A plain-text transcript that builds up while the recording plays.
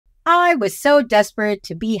I was so desperate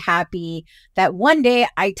to be happy that one day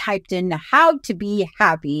I typed in how to be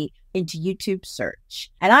happy into YouTube search.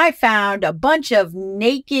 And I found a bunch of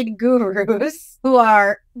naked gurus who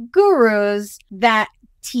are gurus that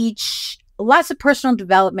teach lots of personal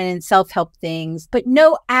development and self-help things, but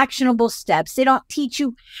no actionable steps. They don't teach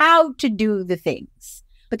you how to do the things.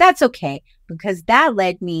 But that's okay, because that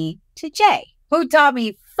led me to Jay, who taught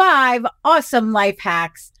me 5 awesome life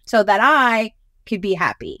hacks so that I could be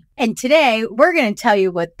happy. And today we're going to tell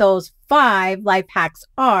you what those 5 life hacks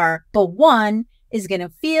are, but one is going to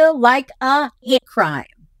feel like a hate crime.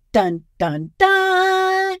 Dun, dun,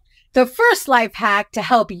 dun. The first life hack to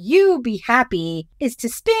help you be happy is to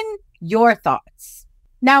spin your thoughts.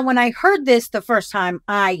 Now, when I heard this the first time,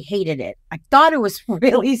 I hated it. I thought it was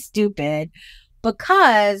really stupid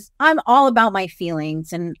because I'm all about my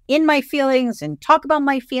feelings and in my feelings and talk about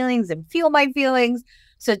my feelings and feel my feelings.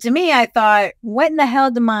 So to me, I thought, what in the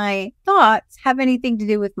hell do my thoughts have anything to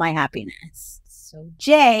do with my happiness? So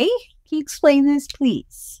Jay, can you explain this,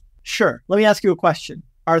 please? Sure. Let me ask you a question.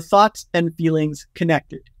 Are thoughts and feelings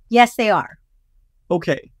connected? Yes, they are.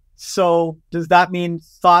 Okay. So does that mean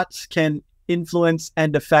thoughts can influence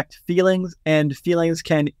and affect feelings, and feelings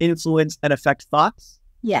can influence and affect thoughts?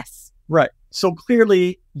 Yes. Right. So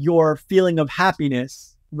clearly your feeling of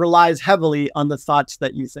happiness relies heavily on the thoughts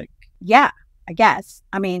that you think. Yeah, I guess.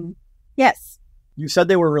 I mean, yes. You said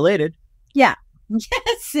they were related. Yeah.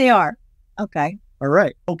 Yes, they are. Okay. All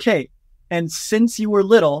right. Okay. And since you were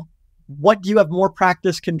little, what do you have more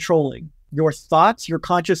practice controlling? Your thoughts, your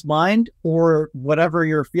conscious mind, or whatever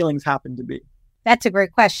your feelings happen to be? That's a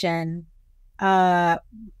great question.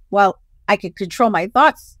 Well, I could control my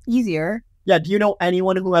thoughts easier. Yeah. Do you know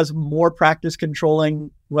anyone who has more practice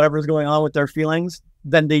controlling whatever's going on with their feelings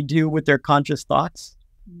than they do with their conscious thoughts?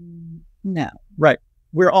 No. Right.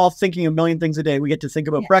 We're all thinking a million things a day. We get to think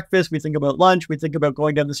about breakfast. We think about lunch. We think about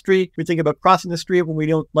going down the street. We think about crossing the street when we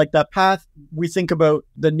don't like that path. We think about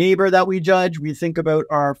the neighbor that we judge. We think about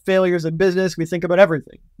our failures in business. We think about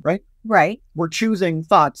everything, right? Right. We're choosing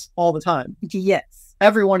thoughts all the time. Yes.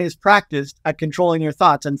 Everyone is practiced at controlling their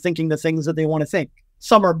thoughts and thinking the things that they want to think.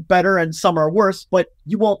 Some are better and some are worse, but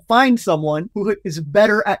you won't find someone who is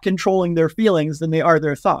better at controlling their feelings than they are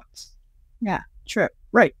their thoughts. Yeah, true.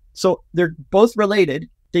 Right. So they're both related.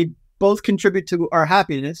 They both contribute to our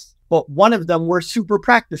happiness, but one of them we're super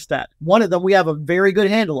practiced at. One of them we have a very good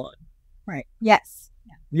handle on. Right. Yes.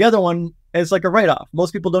 The other one is like a write-off.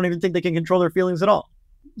 Most people don't even think they can control their feelings at all.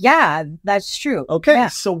 Yeah, that's true. Okay. Yeah.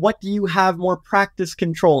 So what do you have more practice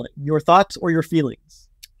controlling? Your thoughts or your feelings?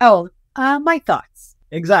 Oh, my thoughts.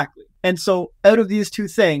 Exactly. And so out of these two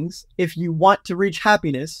things, if you want to reach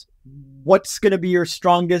happiness, what's going to be your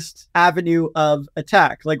strongest avenue of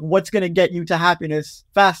attack? Like, what's going to get you to happiness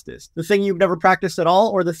fastest? The thing you've never practiced at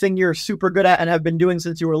all, or the thing you're super good at and have been doing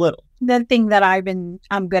since you were little? The thing that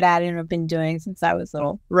I'm good at and have been doing since I was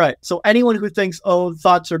little. Right. So anyone who thinks, oh,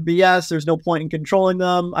 thoughts are BS, there's no point in controlling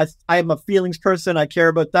them. I am a feelings person. I care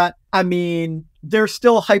about that. I mean, they're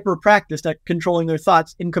still hyper practiced at controlling their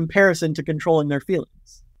thoughts in comparison to controlling their feelings.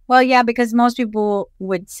 Well, yeah, because most people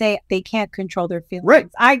would say they can't control their feelings. Right.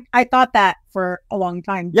 I thought that for a long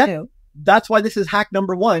time, too. That's why this is hack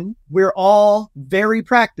number 1. We're all very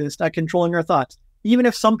practiced at controlling our thoughts. Even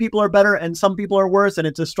if some people are better and some people are worse and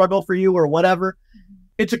it's a struggle for you or whatever,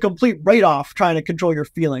 it's a complete write-off trying to control your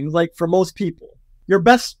feelings. Like for most people, your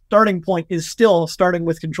best starting point is still starting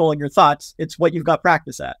with controlling your thoughts. It's what you've got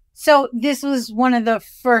practice at. So this was one of the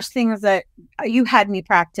first things that you had me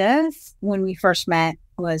practice when we first met,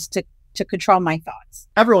 was to control my thoughts.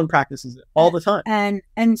 Everyone practices it all the time.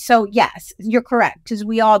 And so, yes, you're correct, because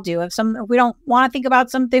we all do. If we don't want to think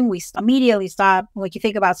about something, we immediately stop. Like, you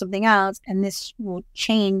think about something else, and this will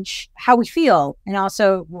change how we feel. And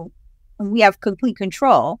also, we have complete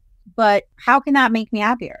control. But how can that make me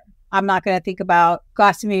happier? I'm not going to think about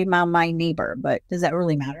gossiping about my neighbor, but does that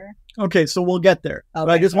really matter? Okay, so we'll get there. Okay, but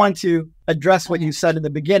I just want to address what you said in the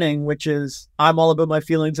beginning, which is I'm all about my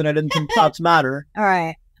feelings and I didn't think thoughts matter. All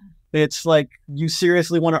right. It's like, you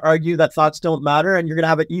seriously want to argue that thoughts don't matter and you're going to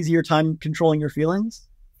have an easier time controlling your feelings?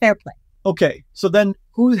 Fair play. Okay, so then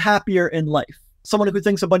who's happier in life? Someone who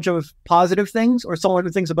thinks a bunch of positive things or someone who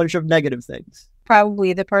thinks a bunch of negative things?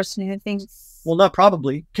 Probably the person who thinks... Well, not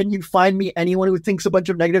probably. Can you find me anyone who thinks a bunch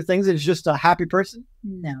of negative things and is just a happy person?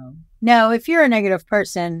 No, if you're a negative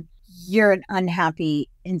person, you're an unhappy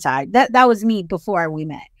inside. That was me before we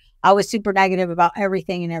met. I was super negative about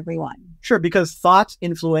everything and everyone. Sure, because thoughts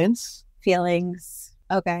influence feelings.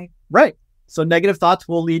 Okay. Right. So negative thoughts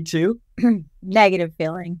will lead to negative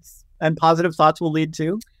feelings. And positive thoughts will lead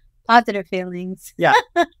to positive feelings. Yeah.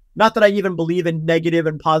 Not that I even believe in negative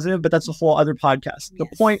and positive, but that's a whole other podcast. The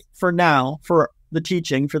point for now, for the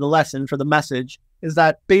teaching, for the lesson, for the message, is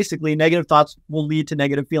that basically negative thoughts will lead to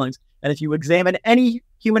negative feelings. And if you examine any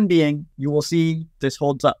human being, you will see this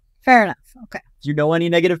holds up. Fair enough. Okay. Do you know any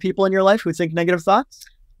negative people in your life who think negative thoughts?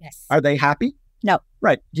 Yes. Are they happy? No.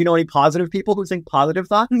 Right. Do you know any positive people who think positive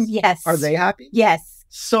thoughts? Yes. Are they happy? Yes.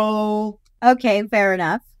 So... Okay, fair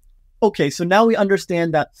enough. Okay, so now we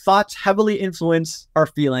understand that thoughts heavily influence our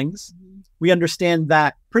feelings. We understand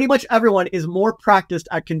that pretty much everyone is more practiced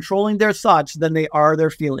at controlling their thoughts than they are their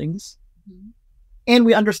feelings. And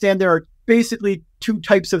we understand there are basically two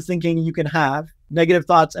types of thinking you can have, negative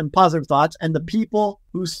thoughts and positive thoughts. And the people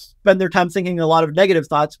who spend their time thinking a lot of negative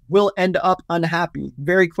thoughts will end up unhappy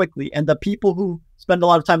very quickly. And the people who spend a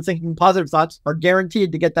lot of time thinking positive thoughts are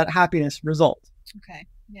guaranteed to get that happiness result. Okay,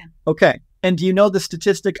 yeah. Okay. And do you know the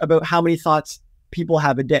statistic about how many thoughts people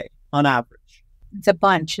have a day on average? It's a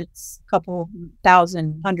bunch. It's a couple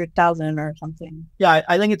thousand, 100,000 or something. Yeah,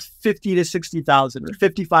 I think it's 50 to 60,000 or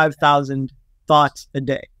 55,000 thoughts a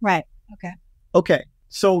day. Right. Okay. Okay.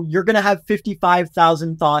 So you're going to have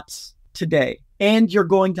 55,000 thoughts today, and you're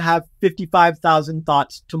going to have 55,000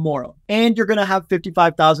 thoughts tomorrow, and you're going to have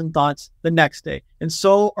 55,000 thoughts the next day. And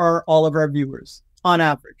so are all of our viewers on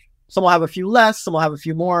average. Some will have a few less, some will have a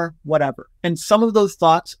few more, whatever. And some of those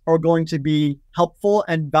thoughts are going to be helpful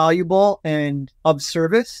and valuable and of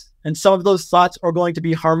service. And some of those thoughts are going to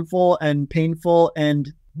be harmful and painful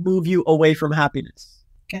and move you away from happiness.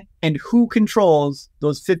 Okay. And who controls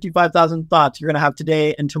those 55,000 thoughts you're going to have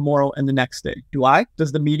today and tomorrow and the next day? Do I?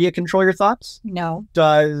 Does the media control your thoughts? No.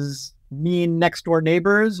 Does mean next door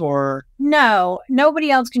neighbors or? No,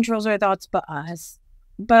 nobody else controls our thoughts but us.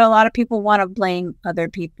 But a lot of people want to blame other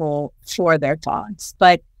people for their thoughts.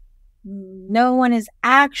 But no one is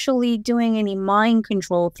actually doing any mind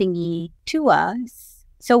control thingy to us.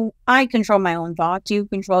 So I control my own thoughts, you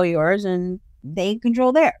control yours, and they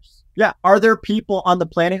control theirs. Yeah. Are there people on the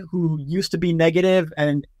planet who used to be negative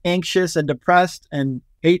and anxious and depressed and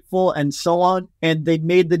hateful and so on, and they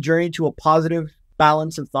made the journey to a positive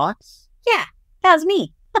balance of thoughts? Yeah, that was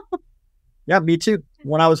me. Yeah, me too.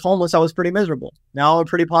 When I was homeless, I was pretty miserable. Now I'm a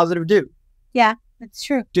pretty positive dude. Yeah, that's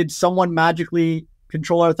true. Did someone magically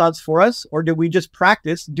control our thoughts for us, or did we just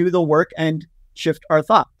practice, do the work, and shift our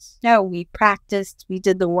thoughts? No, we practiced, we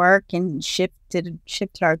did the work, and shifted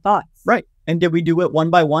our thoughts. Right. And did we do it one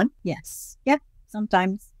by one? Yes. Yeah,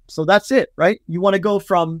 sometimes. So that's it, right? You want to go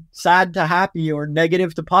from sad to happy or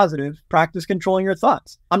negative to positive, practice controlling your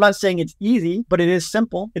thoughts. I'm not saying it's easy, but it is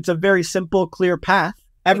simple. It's a very simple, clear path.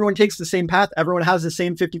 Everyone takes the same path. Everyone has the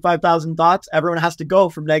same 55,000 thoughts. Everyone has to go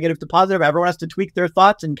from negative to positive. Everyone has to tweak their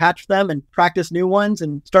thoughts and catch them and practice new ones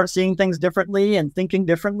and start seeing things differently and thinking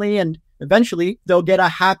differently. And eventually they'll get a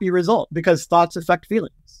happy result because thoughts affect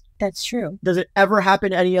feelings. That's true. Does it ever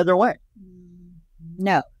happen any other way?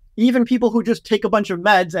 No. Even people who just take a bunch of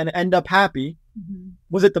meds and end up happy,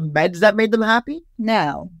 was it the meds that made them happy?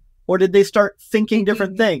 No. Or did they start thinking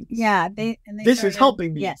different things? Yeah. This is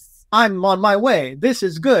helping me. Yes. I'm on my way. This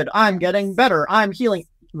is good. I'm getting better. I'm healing,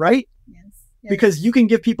 right? Yes. Because you can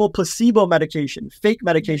give people placebo medication, fake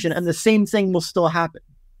medication, and the same thing will still happen.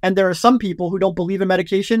 And there are some people who don't believe in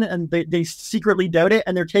medication and they secretly doubt it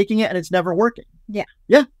and they're taking it and it's never working. Yeah.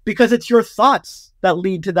 Yeah. Because it's your thoughts that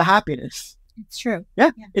lead to the happiness. It's true.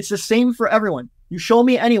 Yeah. It's the same for everyone. You show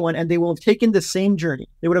me anyone and they will have taken the same journey.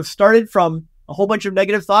 They would have started from a whole bunch of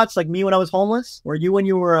negative thoughts like me when I was homeless or you when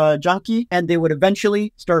you were a junkie, and they would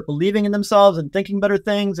eventually start believing in themselves and thinking better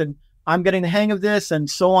things and I'm getting the hang of this and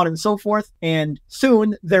so on and so forth. And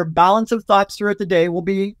soon their balance of thoughts throughout the day will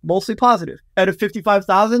be mostly positive. Out of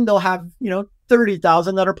 55,000, they'll have,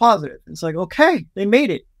 30,000 that are positive. It's like, okay, they made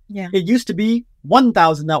it. Yeah. It used to be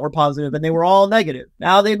 1,000 that were positive and they were all negative.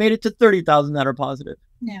 Now they made it to 30,000 that are positive.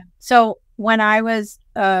 Yeah. So when I was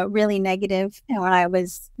really negative and when I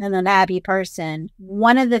was an unhappy person,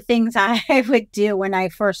 one of the things I would do when I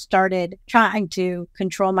first started trying to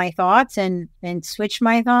control my thoughts and switch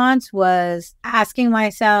my thoughts was asking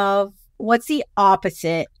myself, what's the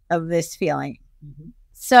opposite of this feeling?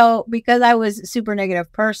 So because I was a super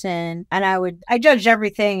negative person and I judged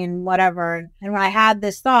everything and whatever. And when I had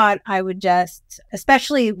this thought, I would just,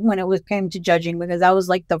 especially when it came to judging, because that was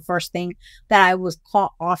like the first thing that I was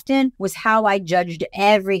caught often was how I judged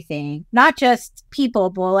everything, not just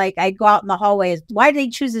people, but like I'd go out in the hallways. Why did they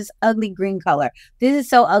choose this ugly green color? This is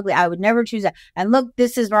so ugly. I would never choose that. And look,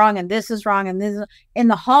 this is wrong and this is wrong and this is in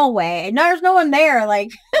the hallway. And there's no one there.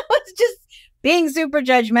 Like it was just being super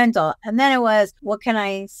judgmental. And then it was, what can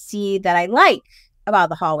I see that I like about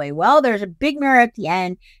the hallway? Well, there's a big mirror at the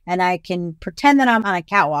end and I can pretend that I'm on a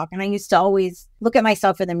catwalk. And I used to always look at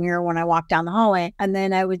myself in the mirror when I walk down the hallway. And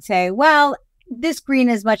then I would say, well, this green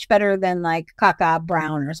is much better than like caca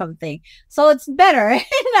brown or something. So it's better.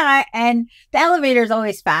 And the elevator is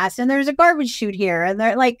always fast and there's a garbage chute here. And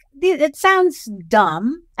they're like, it sounds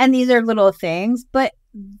dumb. And these are little things, but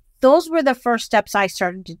those were the first steps I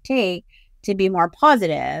started to take to be more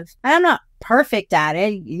positive. And I'm not perfect at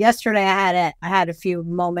it. Yesterday I had a few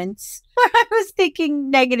moments where I was thinking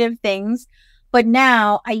negative things, but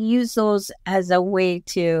now I use those as a way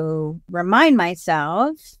to remind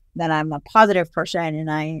myself that I'm a positive person,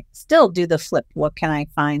 and I still do the flip. What can I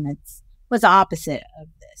find that's was opposite of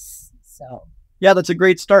this? So yeah, that's a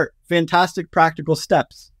great start. Fantastic practical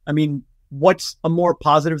steps. I mean, what's a more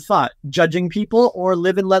positive thought? Judging people or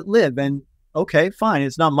live and let live? And okay, fine.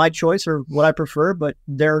 It's not my choice or what I prefer, but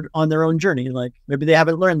they're on their own journey. Like maybe they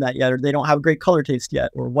haven't learned that yet, or they don't have great color taste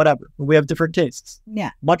yet, or whatever. We have different tastes.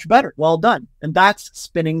 Yeah. Much better. Well done. And that's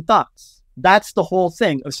spinning thoughts. That's the whole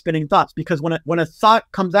thing of spinning thoughts, because when a thought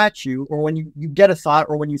comes at you, or when you get a thought,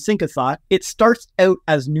 or when you think a thought, it starts out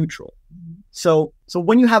as neutral. So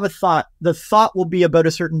when you have a thought, the thought will be about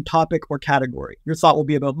a certain topic or category. Your thought will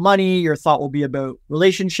be about money. Your thought will be about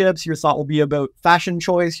relationships. Your thought will be about fashion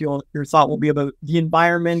choice. Your thought will be about the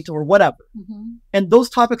environment or whatever. And those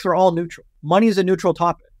topics are all neutral. Money is a neutral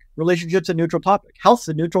topic. Relationships a neutral topic. Health's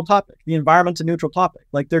a neutral topic. The environment's a neutral topic.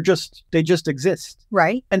 Like they just exist.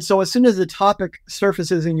 Right. And so as soon as the topic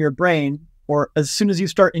surfaces in your brain, or as soon as you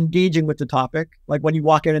start engaging with the topic, like when you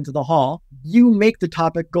walk out into the hall, you make the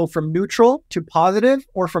topic go from neutral to positive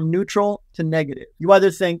or from neutral to negative. You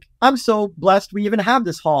either think, I'm so blessed we even have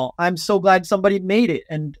this hall. I'm so glad somebody made it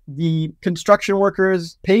and the construction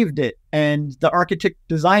workers paved it and the architect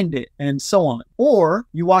designed it and so on. Or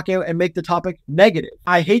you walk out and make the topic negative.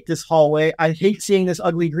 I hate this hallway. I hate seeing this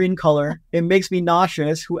ugly green color. It makes me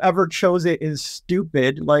nauseous. Whoever chose it is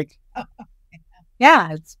stupid. Like,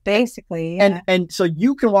 yeah, it's basically. Yeah. And so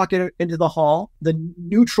you can walk into the hall, the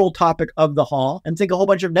neutral topic of the hall, and think a whole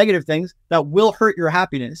bunch of negative things that will hurt your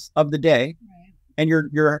happiness of the day, right, and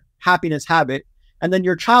your happiness habit. And then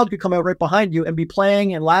your child could come out right behind you and be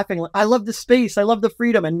playing and laughing. I love the space. I love the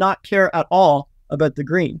freedom, and not care at all about the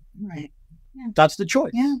green. Right. Yeah. That's the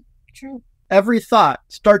choice. Yeah, true. Every thought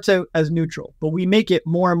starts out as neutral, but we make it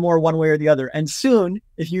more and more one way or the other. And soon,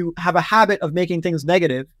 if you have a habit of making things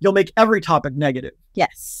negative, you'll make every topic negative.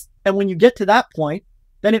 Yes. And when you get to that point,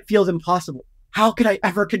 then it feels impossible. How could I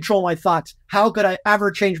ever control my thoughts? How could I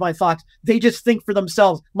ever change my thoughts? They just think for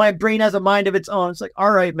themselves. My brain has a mind of its own. It's like,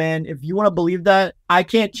 all right, man, if you want to believe that, I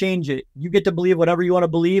can't change it. You get to believe whatever you want to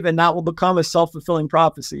believe, and that will become a self-fulfilling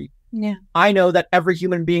prophecy. Yeah. I know that every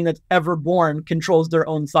human being that's ever born controls their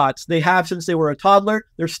own thoughts. They have since they were a toddler.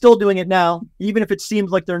 They're still doing it now, even if it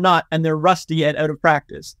seems like they're not, and they're rusty and out of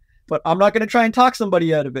practice. But I'm not going to try and talk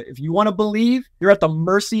somebody out of it. If you want to believe you're at the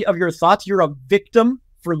mercy of your thoughts, you're a victim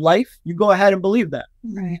for life, you go ahead and believe that.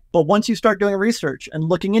 Right. But once you start doing research and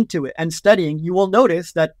looking into it and studying, you will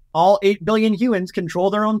notice that all 8 billion humans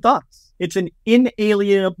control their own thoughts. It's an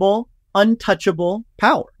inalienable, untouchable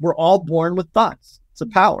power. We're all born with thoughts. It's a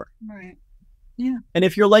power. Right. Yeah. And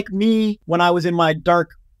if you're like me when I was in my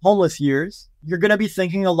dark homeless years, you're going to be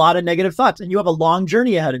thinking a lot of negative thoughts, and you have a long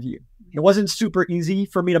journey ahead of you. It wasn't super easy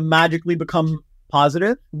for me to magically become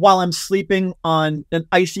positive while I'm sleeping on an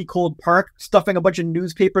icy cold park, stuffing a bunch of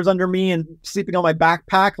newspapers under me and sleeping on my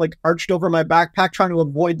backpack, like arched over my backpack, trying to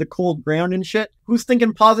avoid the cold ground and shit. Who's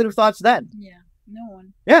thinking positive thoughts then? Yeah, no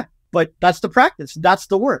one. Yeah. But that's the practice. That's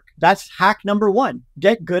the work. That's hack number 1.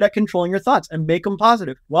 Get good at controlling your thoughts and make them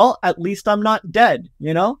positive. Well, at least I'm not dead,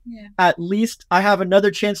 you know? Yeah. At least I have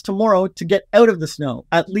another chance tomorrow to get out of the snow.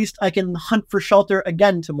 At least I can hunt for shelter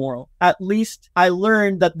again tomorrow. At least I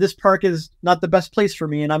learned that this park is not the best place for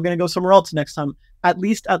me and I'm going to go somewhere else next time. At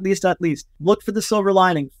least. Look for the silver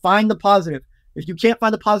lining. Find the positive. If you can't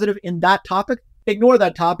find the positive in that topic, ignore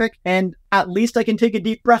that topic, and at least I can take a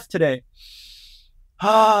deep breath today.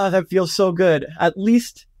 Ah, that feels so good. At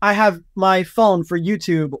least I have my phone for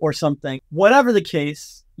YouTube or something. Whatever the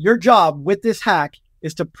case, your job with this hack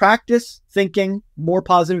is to practice thinking more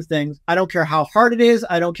positive things. I don't care how hard it is.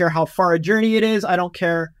 I don't care how far a journey it is. I don't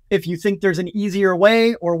care if you think there's an easier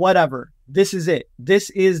way or whatever. This is it. This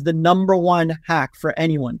is the number 1 hack for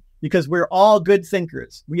anyone, because we're all good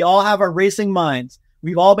thinkers. We all have our racing minds.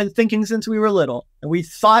 We've all been thinking since we were little, and we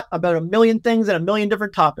thought about a million things and a million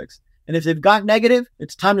different topics. And if they've got negative,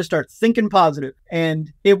 it's time to start thinking positive.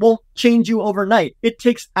 And it won't change you overnight. It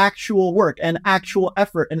takes actual work and actual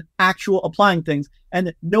effort and actual applying things.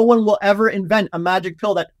 And no one will ever invent a magic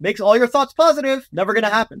pill that makes all your thoughts positive. Never going to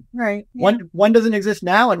happen. Right. Yeah. One doesn't exist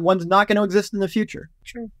now and one's not going to exist in the future.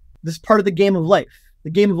 True. This is part of the game of life. The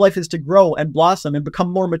game of life is to grow and blossom and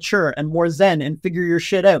become more mature and more zen and figure your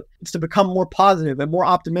shit out. It's to become more positive and more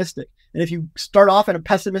optimistic. And if you start off in a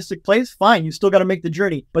pessimistic place, fine, you still got to make the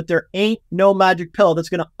journey. But there ain't no magic pill that's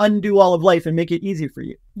going to undo all of life and make it easy for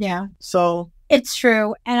you. Yeah. So it's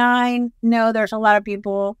true. And I know there's a lot of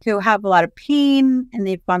people who have a lot of pain and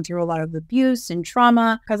they've gone through a lot of abuse and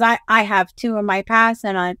trauma, because I have too in my past.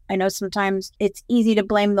 And I know sometimes it's easy to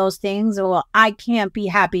blame those things. Well, I can't be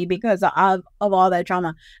happy because of all that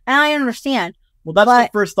trauma. And I understand. Well, that's the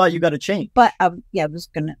first thought you got to change. But yeah, I was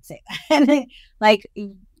going to say that. Like,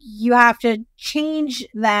 you have to change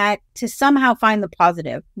that to somehow find the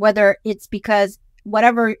positive, whether it's because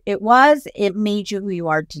whatever it was, it made you who you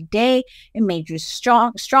are today. It made you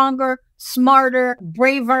stronger, smarter,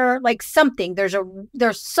 braver, like something. There's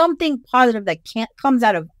something positive that comes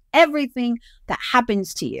out of everything that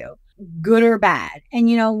happens to you, good or bad. And,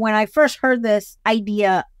 when I first heard this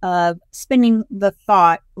idea of spinning the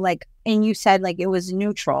thought, like, and you said like it was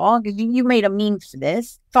neutral, because you made a meme for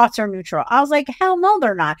this. Thoughts are neutral. I was like, hell no,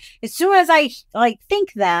 they're not. As soon as I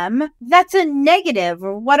think them, that's a negative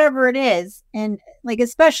or whatever it is. And like,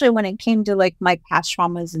 especially when it came to like my past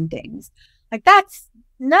traumas and things, like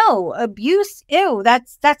no, abuse, ew,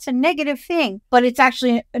 that's a negative thing. But it's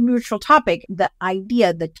actually a neutral topic. The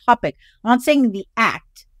idea, the topic. I'm not saying the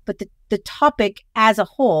act, but the topic as a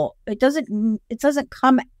whole. It doesn't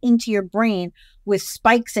come into your brain with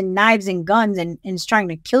spikes and knives and guns and is trying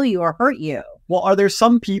to kill you or hurt you. Well, are there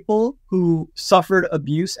some people who suffered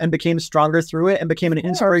abuse and became stronger through it and became an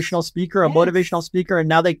inspirational speaker, a motivational speaker, and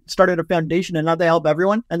now they started a foundation and now they help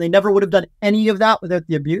everyone, and they never would have done any of that without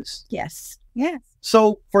the abuse? Yes. Yes.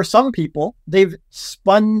 So for some people, they've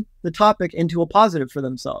spun the topic into a positive for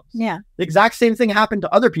themselves. Yeah. The exact same thing happened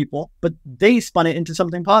to other people, but they spun it into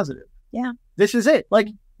something positive. Yeah. This is it. Like,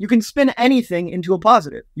 you can spin anything into a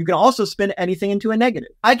positive. You can also spin anything into a negative.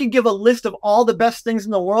 I could give a list of all the best things in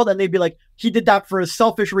the world and they'd be like, he did that for his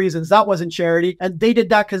selfish reasons. That wasn't charity. And they did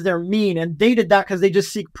that because they're mean. And they did that because they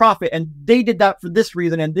just seek profit. And they did that for this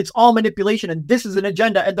reason. And it's all manipulation. And this is an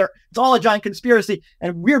agenda. And it's all a giant conspiracy.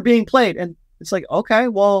 And we're being played. And it's like, okay,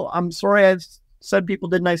 well, I'm sorry I said people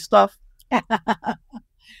did nice stuff.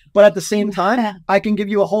 But at the same time, I can give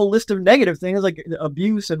you a whole list of negative things like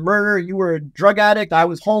abuse and murder. You were a drug addict. I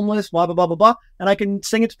was homeless, blah, blah, blah, blah, blah. And I can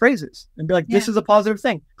sing its praises and be like, this is a positive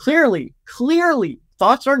thing. Clearly,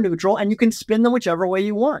 thoughts are neutral and you can spin them whichever way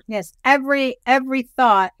you want. Yes. Every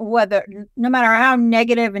thought, no matter how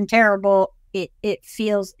negative and terrible it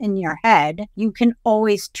feels in your head, you can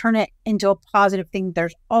always turn it into a positive thing.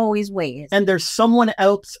 There's always ways. And there's someone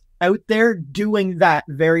else out there doing that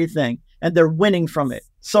very thing and they're winning from it.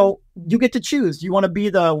 So you get to choose. Do you want to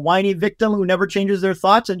be the whiny victim who never changes their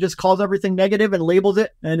thoughts and just calls everything negative and labels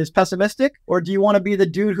it and is pessimistic? Or do you want to be the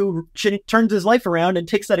dude who turns his life around and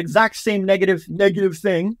takes that exact same negative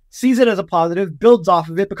thing, sees it as a positive, builds off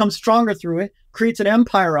of it, becomes stronger through it, creates an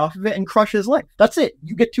empire off of it and crushes life? That's it.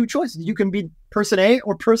 You get two choices. You can be person A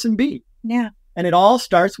or person B. Yeah. And it all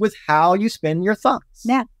starts with how you spin your thoughts.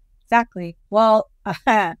 Yeah, exactly. Well,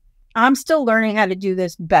 I'm still learning how to do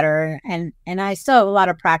this better, and I still have a lot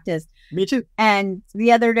of practice. Me too. And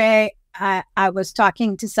the other day, I was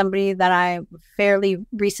talking to somebody that I fairly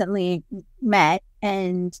recently met,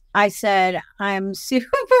 and I said, I'm super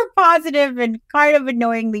positive and kind of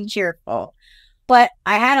annoyingly cheerful. But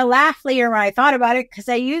I had a laugh later when I thought about it, because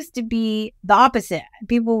I used to be the opposite.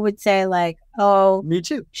 People would say like, oh, me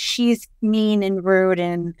too. She's mean and rude,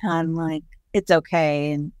 and I'm like, it's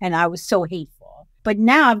okay. And I was so hateful. But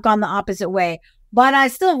now I've gone the opposite way. But I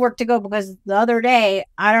still have work to go, because the other day,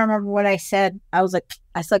 I don't remember what I said. I was like,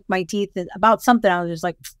 I sucked my teeth about something. I was just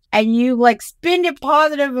like, and you like spinned it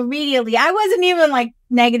positive immediately. I wasn't even like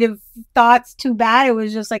negative thoughts too bad. It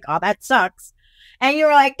was just like, oh, that sucks. And you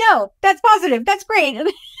were like, no, that's positive. That's great.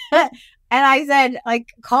 And I said, like,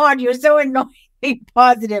 God, you're so annoyingly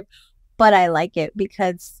positive. But I like it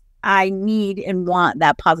because I need and want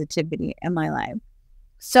that positivity in my life.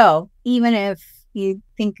 So even if you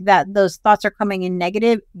think that those thoughts are coming in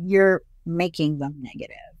negative, you're making them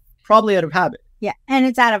negative. Probably out of habit. Yeah. And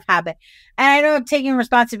it's out of habit. And I know I'm taking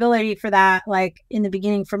responsibility for that. Like in the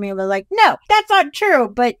beginning for me, it was like, no, that's not true,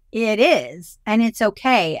 but it is. And it's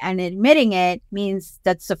okay. And admitting it means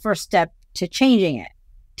that's the first step to changing it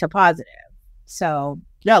to positive. So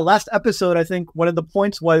Yeah, last episode, I think one of the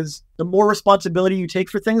points was the more responsibility you take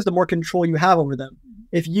for things, the more control you have over them.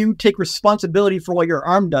 If you take responsibility for what your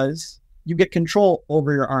arm does, you get control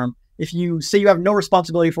over your arm. If you say you have no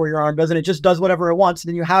responsibility for what your arm does and it just does whatever it wants,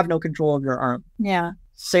 then you have no control of your arm. Yeah.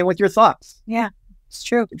 Same with your thoughts. Yeah, it's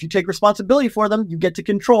true. If you take responsibility for them, you get to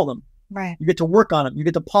control them. Right. You get to work on them. You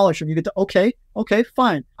get to polish them. You get to, okay,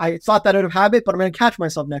 fine. I thought that out of habit, but I'm going to catch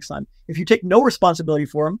myself next time. If you take no responsibility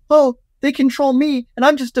for them, oh, they control me and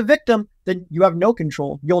I'm just a victim, then you have no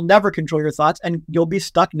control. You'll never control your thoughts and you'll be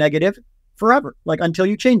stuck negative forever, like until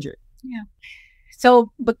you change it. Yeah.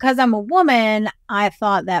 So because I'm a woman, I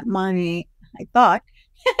thought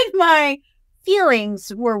my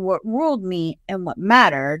feelings were what ruled me and what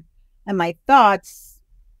mattered, and my thoughts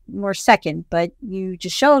were second, but you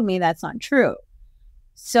just showed me that's not true.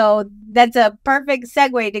 So that's a perfect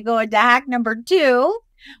segue to go into hack number 2,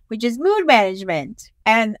 which is mood management.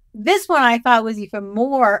 And this one I thought was even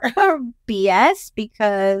more BS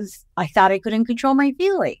because I thought I couldn't control my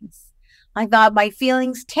feelings. I thought my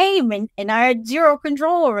feelings came and I had zero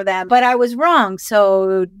control over them, but I was wrong.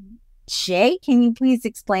 So, Jay, can you please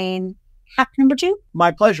explain hack number 2?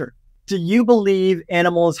 My pleasure. Do you believe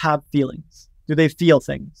animals have feelings? Do they feel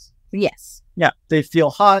things? Yes. Yeah. They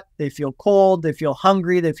feel hot. They feel cold. They feel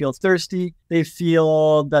hungry. They feel thirsty. They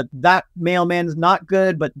feel that mailman's not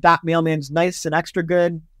good, but that mailman's nice and extra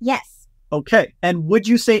good. Yes. Okay. And would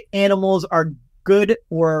you say animals are good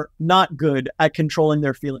or not good at controlling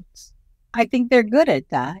their feelings? I think they're good at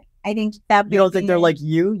that. I think that you don't think they're like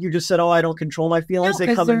you? You just said, "Oh, I don't control my feelings." No,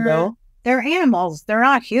 they come and go. They're animals. They're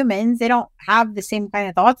not humans. They don't have the same kind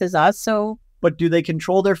of thoughts as us. So, but do they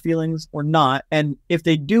control their feelings or not? And if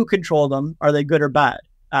they do control them, are they good or bad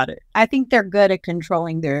at it? I think they're good at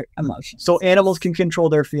controlling their emotions. So animals can control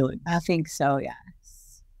their feelings. I think so. Yeah.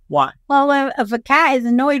 Why? Well, if a cat is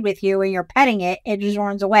annoyed with you and you're petting it, it just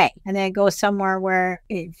runs away. And then it goes somewhere where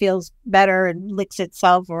it feels better and licks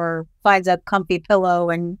itself or finds a comfy pillow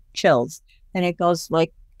and chills. Then it goes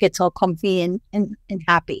gets all comfy and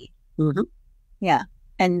happy. Mm-hmm. Yeah.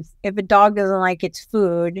 And if a dog doesn't like its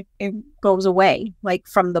food, it goes away, like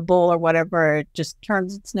from the bowl or whatever. It just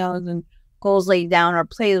turns its nose and goes lay down or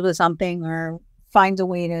plays with something or finds a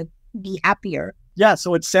way to be happier. Yeah.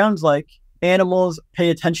 So it sounds like animals pay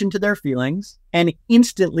attention to their feelings and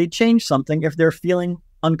instantly change something if they're feeling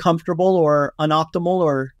uncomfortable or unoptimal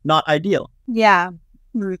or not ideal. Yeah.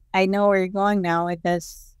 I know where you're going now with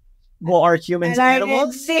this. Well, are humans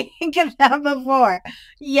animals? I didn't think of that before.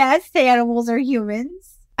 Yes, animals are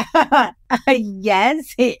humans.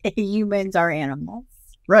 Yes, humans are animals.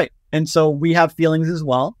 Right. And so we have feelings as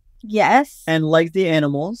well. Yes. And like the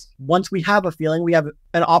animals, once we have a feeling, we have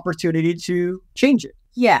an opportunity to change it.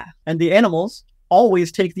 Yeah. And the animals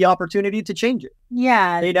always take the opportunity to change it.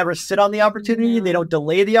 Yeah. They never sit on the opportunity. No. They don't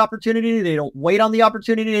delay the opportunity. They don't wait on the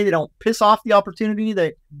opportunity. They don't piss off the opportunity.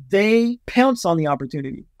 They pounce on the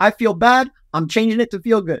opportunity. I feel bad. I'm changing it to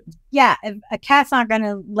feel good. Yeah. If a cat's not going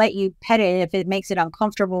to let you pet it if it makes it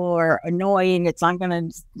uncomfortable or annoying. It's not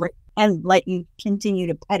going to and let you continue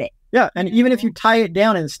to pet it. Yeah. And even if you tie it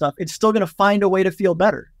down and stuff, it's still going to find a way to feel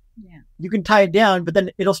better. Yeah. You can tie it down, but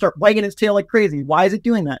then it'll start wagging its tail like crazy. Why is it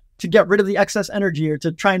doing that? To get rid of the excess energy or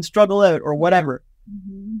to try and struggle out or whatever.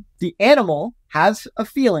 Mm-hmm. The animal has a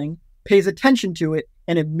feeling, pays attention to it,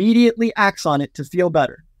 and immediately acts on it to feel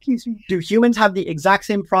better. Do humans have the exact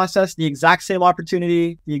same process, the exact same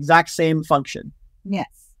opportunity, the exact same function? Yes.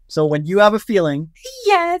 So when you have a feeling,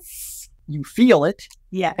 yes, you feel it,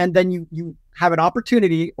 yeah, and then you have an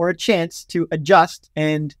opportunity or a chance to adjust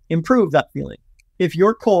and improve that feeling. If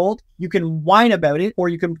you're cold, you can whine about it or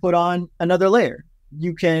you can put on another layer.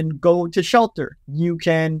 You can go to shelter. You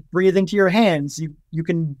can breathe into your hands. You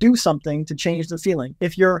can do something to change the feeling.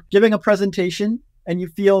 If you're giving a presentation and you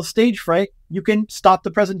feel stage fright, you can stop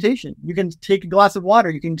the presentation. You can take a glass of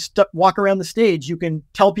water. You can walk around the stage. You can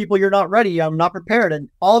tell people you're not ready. I'm not prepared. And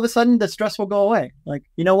all of a sudden the stress will go away. Like,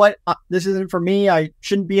 you know what? This isn't for me. I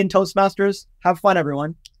shouldn't be in Toastmasters. Have fun,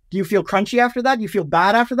 everyone. Do you feel crunchy after that? Do you feel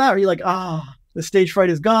bad after that? Or are you like, the stage fright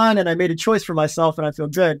is gone and I made a choice for myself and I feel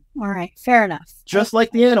good. All right. Fair enough. Just like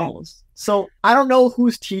the animals. So I don't know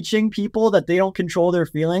who's teaching people that they don't control their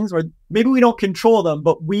feelings, or maybe we don't control them,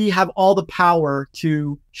 but we have all the power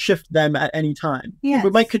to shift them at any time. Yes.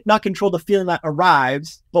 We might not control the feeling that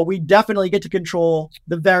arrives, but we definitely get to control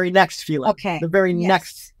the very next feeling. Okay. The very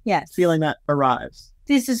next feeling that arrives.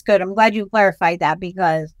 This is good. I'm glad you clarified that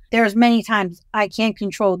because there's many times I can't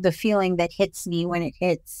control the feeling that hits me when it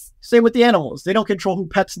hits. Same with the animals. They don't control who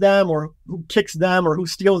pets them or who kicks them or who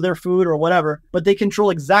steals their food or whatever, but they control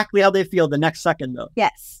exactly how they feel the next second though.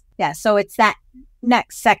 Yes. Yeah. So it's that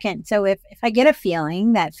next second. So if I get a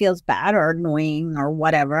feeling that feels bad or annoying or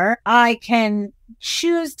whatever, I can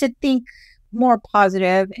choose to think more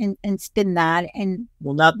positive and spin that. And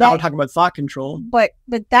well, now we're talking about thought control. But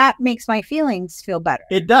that makes my feelings feel better.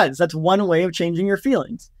 It does. That's one way of changing your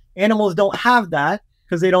feelings. Animals don't have that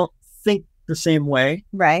because they don't think the same way.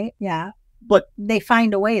 Right. Yeah. But they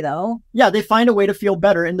find a way, though. Yeah, they find a way to feel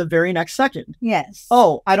better in the very next second. Yes.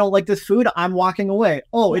 Oh, I don't like this food. I'm walking away.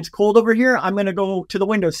 Oh, it's cold over here. I'm going to go to the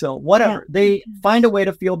windowsill. Whatever. Yeah. They find a way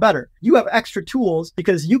to feel better. You have extra tools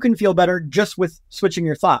because you can feel better just with switching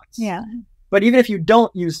your thoughts. Yeah. But even if you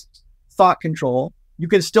don't use thought control, you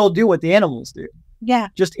can still do what the animals do. Yeah.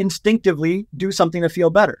 Just instinctively do something to feel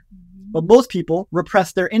better. But most people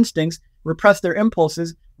repress their instincts, repress their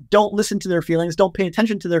impulses, don't listen to their feelings, don't pay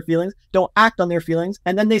attention to their feelings, don't act on their feelings,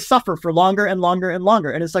 and then they suffer for longer and longer and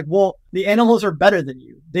longer. And it's like, well, the animals are better than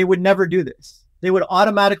you. They would never do this. They would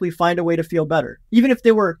automatically find a way to feel better. Even if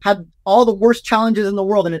they had all the worst challenges in the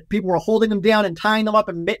world and people were holding them down and tying them up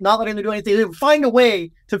and not letting them do anything, they would find a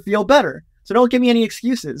way to feel better. So don't give me any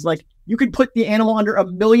excuses. Like, you could put the animal under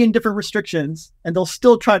a million different restrictions and they'll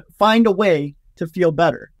still try to find a way to feel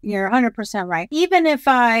better. You're 100% right. Even if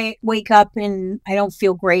I wake up and I don't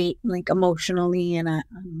feel great, like emotionally, and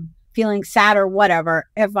I'm feeling sad or whatever,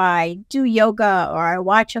 if I do yoga or I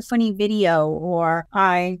watch a funny video or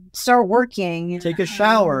I start working, take a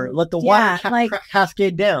shower, let the water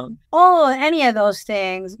cascade down. Oh, any of those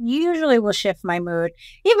things usually will shift my mood.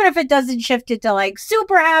 Even if it doesn't shift it to like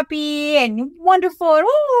super happy and wonderful, and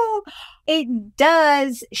it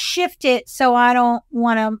does shift it so I don't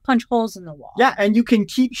want to punch holes in the wall. Yeah, and you can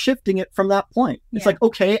keep shifting it from that point. It's like,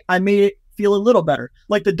 okay, I made it feel a little better.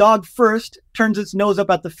 Like the dog first turns its nose up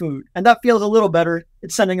at the food, and that feels a little better.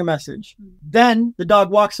 It's sending a message. Then the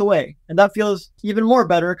dog walks away, and that feels even more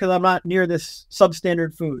better because I'm not near this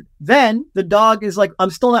substandard food. Then the dog is like,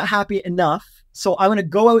 I'm still not happy enough, so I'm going to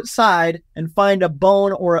go outside and find a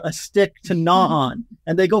bone or a stick to gnaw on.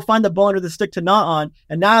 And they go find the bone or the stick to gnaw on,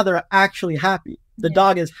 and now they're actually happy. The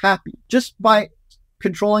dog is happy just by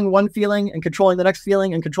controlling one feeling and controlling the next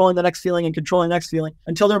feeling and controlling the next feeling and controlling the next feeling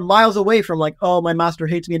until they're miles away from like, oh, my master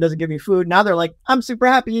hates me and doesn't give me food. Now they're like, I'm super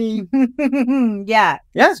happy. Yeah,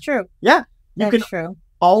 that's true. Yeah. That's true.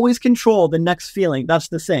 Always control the next feeling. That's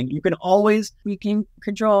the thing. You can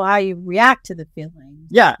control how you react to the feeling.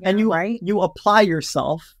 Yeah. And you apply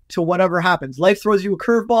yourself to whatever happens. Life throws you a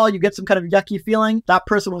curveball. You get some kind of yucky feeling. That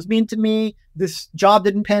person was mean to me. This job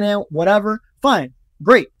didn't pan out, whatever. Fine.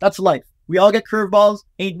 Great. That's life. We all get curveballs.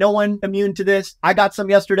 Ain't no one immune to this. I got some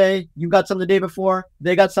yesterday. You got some the day before.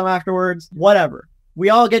 They got some afterwards. Whatever. We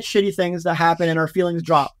all get shitty things that happen and our feelings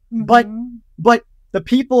drop. Mm-hmm. But the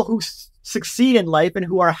people who succeed in life and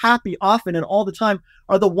who are happy often and all the time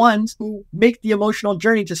are the ones who make the emotional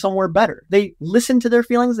journey to somewhere better. They listen to their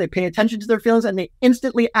feelings, they pay attention to their feelings, and they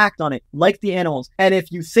instantly act on it like the animals. And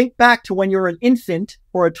if you think back to when you were an infant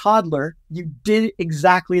or a toddler, you did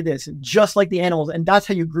exactly this, just like the animals. And that's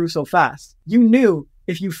how you grew so fast. You knew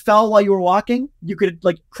if you fell while you were walking, you could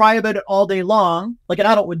like cry about it all day long, like an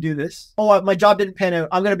adult would do this. Oh, my job didn't pan out.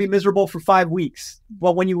 I'm going to be miserable for 5 weeks.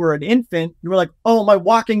 Well, when you were an infant, you were like, oh, my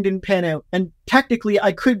walking didn't pan out. And technically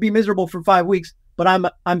I could be miserable for 5 weeks, but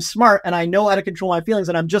I'm smart and I know how to control my feelings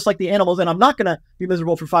and I'm just like the animals and I'm not going to be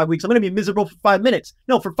miserable for 5 weeks. I'm going to be miserable for 5 minutes.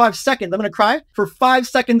 No, for 5 seconds. I'm going to cry for 5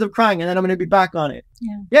 seconds of crying and then I'm going to be back on it.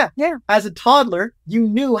 Yeah. As a toddler, you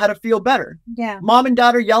knew how to feel better. Yeah. Mom and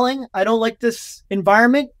dad are yelling, I don't like this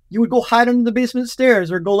environment. You would go hide under the basement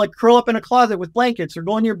stairs or go like curl up in a closet with blankets or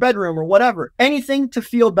go in your bedroom or whatever. Anything to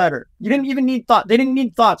feel better. You didn't even need thought. They didn't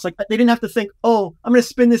need thoughts. Like they didn't have to think, oh, I'm going to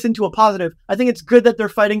spin this into a positive. I think it's good that they're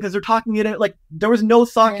fighting because they're talking it out. Like there was no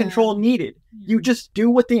thought control needed. You just do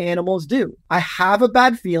what the animals do. I have a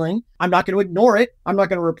bad feeling. I'm not going to ignore it. I'm not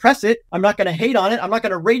going to repress it. I'm not going to hate on it. I'm not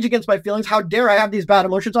going to rage against my feelings. How dare I have these bad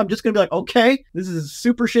emotions? I'm just going to be like, okay, this is a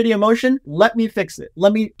super shitty emotion. Let me fix it.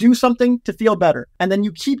 Let me do something to feel better. And then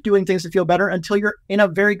you keep doing things to feel better until you're in a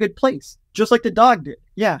very good place, just like the dog did.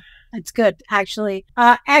 Yeah. That's good, actually.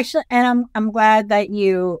 And I'm glad that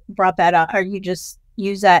you brought that up, or you just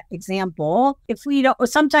use that example.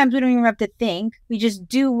 Sometimes we don't even have to think. We just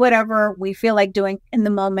do whatever we feel like doing in the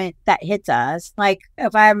moment that hits us. Like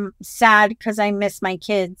if I'm sad because I miss my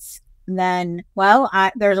kids, then,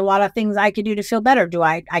 there's a lot of things I could do to feel better.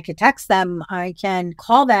 I could text them. I can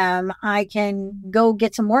call them. I can go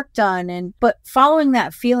get some work done. But following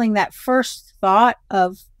that feeling, that first thought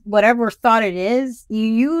of whatever thought it is, you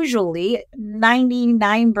usually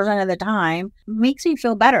 99% of the time makes you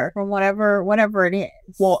feel better from whatever it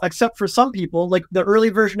is. Well, except for some people, like the early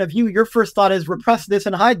version of you, your first thought is repress this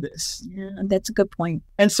and hide this. Yeah, that's a good point.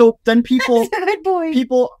 And so then people Good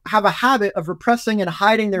people have a habit of repressing and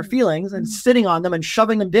hiding their feelings and sitting on them and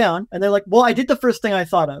shoving them down. And they're like, well, I did the first thing I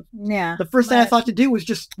thought of. Yeah. The first thing I thought to do was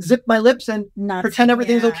just zip my lips and pretend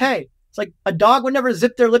everything's okay. It's like a dog would never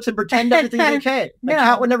zip their lips and pretend everything's okay. A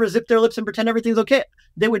cat would never zip their lips and pretend everything's okay.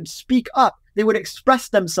 They would speak up. They would express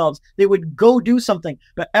themselves. They would go do something.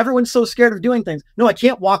 But everyone's so scared of doing things. No, I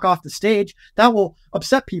can't walk off the stage. That will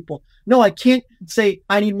upset people. No, I can't say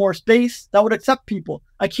I need more space. That would upset people.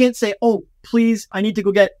 I can't say, oh, please, I need to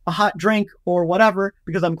go get a hot drink or whatever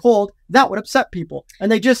because I'm cold. That would upset people.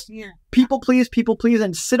 And they just people please,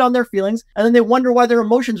 and sit on their feelings. And then they wonder why their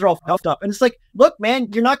emotions are all fucked up. And it's like, look, man,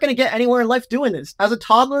 you're not going to get anywhere in life doing this. As a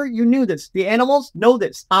toddler, you knew this. The animals know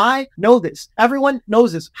this. I know this. Everyone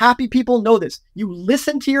knows this. Happy people know this. You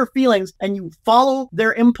listen to your feelings and you follow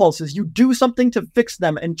their impulses. You do something to fix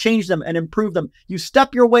them and change them and improve them. You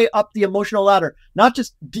step your way up the emotional ladder, not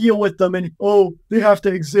just deal with them and, oh, they have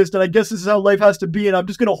to exist. And I guess this is how life has to be. And I'm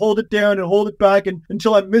just going to hold it down and hold it back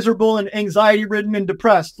until I'm miserable and anxiety ridden and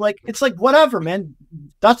depressed. Like, it's like, whatever, man.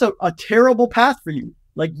 That's a terrible path for you.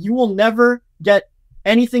 Like, you will never get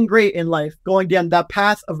anything great in life going down that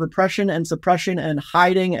path of repression and suppression and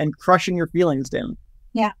hiding and crushing your feelings down.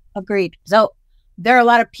 Yeah, agreed. So there are a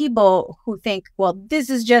lot of people who think, well, this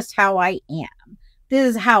is just how I am.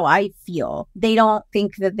 This is how I feel. They don't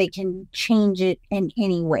think that they can change it in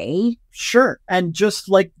any way. Sure. And just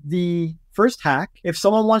like the first hack, if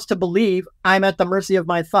someone wants to believe I'm at the mercy of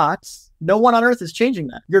my thoughts, no one on earth is changing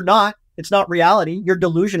that. You're not. It's not reality. You're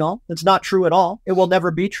delusional. It's not true at all. It will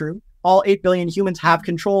never be true. All 8 billion humans have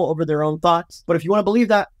control over their own thoughts. But if you want to believe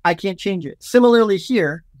that, I can't change it. Similarly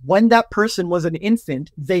here, when that person was an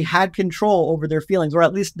infant, they had control over their feelings, or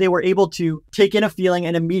at least they were able to take in a feeling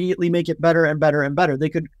and immediately make it better and better and better. They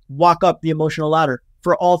could walk up the emotional ladder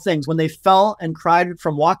for all things. When they fell and cried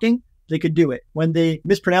from walking, they could do it. When they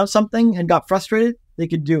mispronounced something and got frustrated, they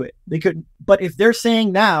could do it. They could. But if they're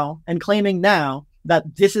saying now and claiming now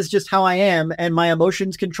that this is just how I am and my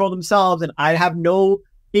emotions control themselves and I have no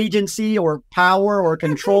agency or power or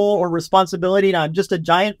control or responsibility and I'm just a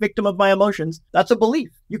giant victim of my emotions, that's a belief.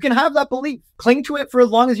 You can have that belief. Cling to it for as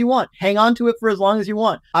long as you want. Hang on to it for as long as you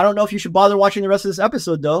want. I don't know if you should bother watching the rest of this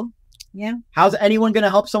episode though. Yeah. How's anyone going to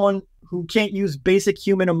help someone who can't use basic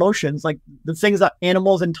human emotions, like the things that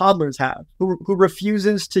animals and toddlers have, who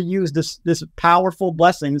refuses to use this powerful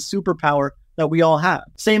blessing, this superpower that we all have?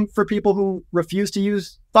 Same for people who refuse to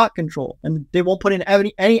use thought control and they won't put in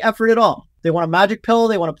any effort at all. They want a magic pill.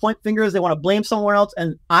 They want to point fingers. They want to blame somewhere else.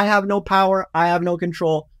 And I have no power. I have no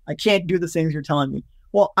control. I can't do the things you're telling me.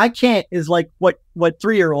 Well, I can't is like what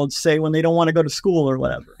 3-year-olds say when they don't want to go to school or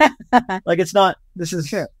whatever. Like, it's not, this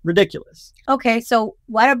is ridiculous. Okay. So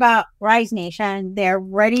what about Rise Nation? They're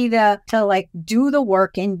ready to like do the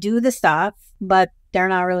work and do the stuff, but they're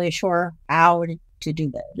not really sure how to do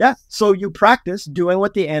that. Yeah. So you practice doing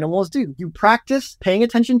what the animals do. You practice paying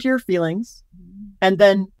attention to your feelings and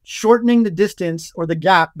then shortening the distance or the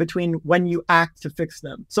gap between when you act to fix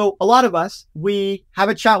them. So a lot of us, we have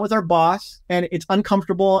a chat with our boss and it's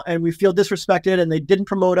uncomfortable and we feel disrespected and they didn't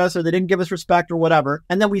promote us or they didn't give us respect or whatever.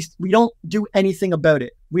 And then we don't do anything about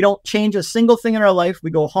it. We don't change a single thing in our life.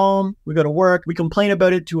 We go home, we go to work, we complain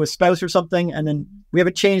about it to a spouse or something, and then we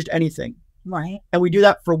haven't changed anything. Right. And we do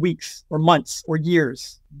that for weeks or months or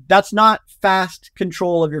years. That's not fast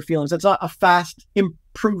control of your feelings. That's not a fast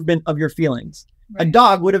improvement of your feelings. Right. A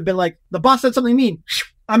dog would have been like, the boss said something mean,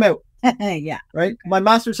 I'm out. Yeah. Right? Okay. My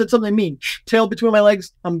master said something mean, tail between my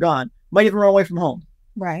legs, I'm gone. Might even run away from home.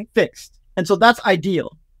 Right. Fixed. And so that's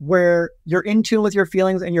ideal, where you're in tune with your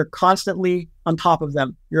feelings and you're constantly on top of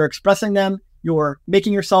them. You're expressing them. You're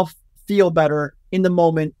making yourself feel better in the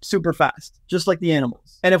moment super fast, just like the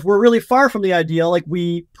animals. And if we're really far from the ideal, like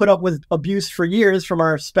we put up with abuse for years from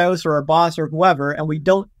our spouse or our boss or whoever, and we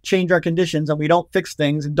don't change our conditions and we don't fix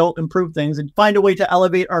things and don't improve things and find a way to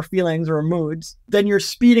elevate our feelings or our moods, then you're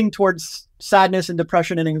speeding towards sadness and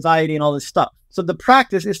depression and anxiety and all this stuff. So the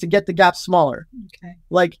practice is to get the gap smaller. Okay.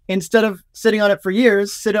 Like, instead of sitting on it for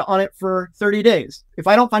years, sit on it for 30 days. If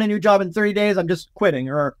I don't find a new job in 30 days, I'm just quitting,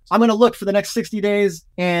 or I'm going to look for the next 60 days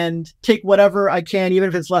and take whatever I can, even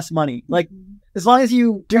if it's less money. Like, as long as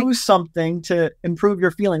you do something to improve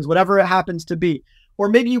your feelings, whatever it happens to be, or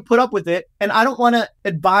maybe you put up with it. And I don't want to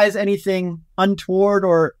advise anything untoward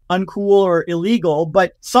or uncool or illegal,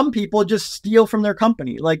 but some people just steal from their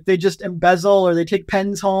company. Like they just embezzle or they take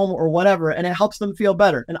pens home or whatever, and it helps them feel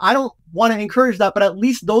better. And I don't want to encourage that, but at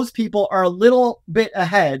least those people are a little bit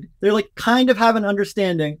ahead. They're like kind of have an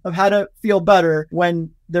understanding of how to feel better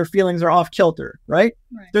when their feelings are off kilter, right?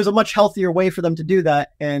 There's a much healthier way for them to do that,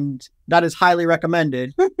 and that is highly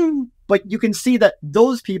recommended. But you can see that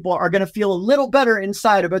those people are going to feel a little better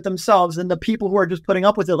inside about themselves than the people who are just putting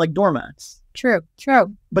up with it like doormats. True.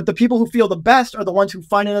 But the people who feel the best are the ones who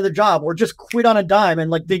find another job or just quit on a dime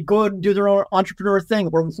and like they go and do their own entrepreneur thing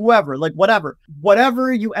or whoever, like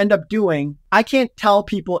whatever you end up doing. I can't tell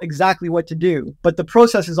people exactly what to do, but the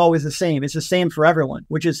process is always the same. It's the same for everyone,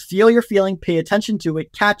 which is feel your feeling, pay attention to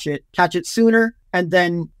it, catch it sooner, and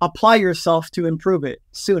then apply yourself to improve it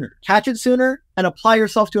sooner. Catch it sooner and apply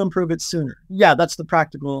yourself to improve it sooner. Yeah, that's the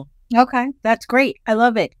practical. Okay, that's great. I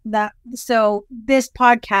love it. So this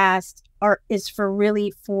podcast is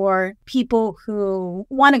for people who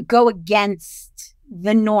want to go against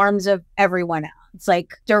the norms of everyone else. It's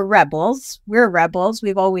like they're rebels. We're rebels.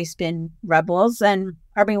 We've always been rebels. And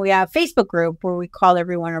we have a Facebook group where we call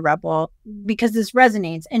everyone a rebel because this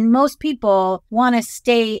resonates. And most people want to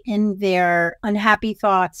stay in their unhappy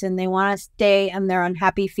thoughts and they want to stay in their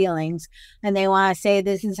unhappy feelings. And they want to say,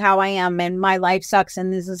 this is how I am and my life sucks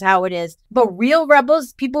and this is how it is. But real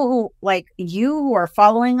rebels, people who like you who are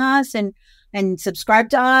following us and subscribe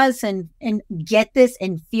to us and get this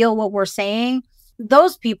and feel what we're saying,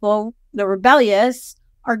 those people, the rebellious,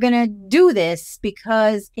 are going to do this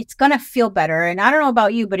because it's going to feel better. And I don't know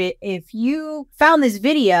about you, but if you found this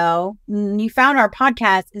video, you found our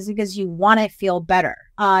podcast, is because you want to feel better.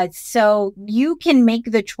 So you can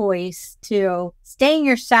make the choice to stay in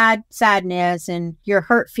your sadness and your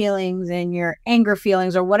hurt feelings and your anger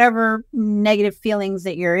feelings or whatever negative feelings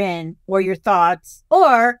that you're in or your thoughts,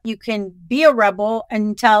 or you can be a rebel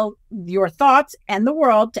and tell your thoughts and the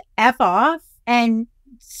world to F off and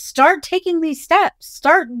start taking these steps.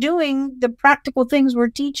 Start doing the practical things we're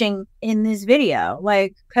teaching in this video.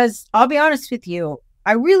 Like, because I'll be honest with you,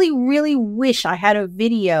 I really, really wish I had a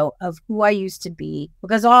video of who I used to be,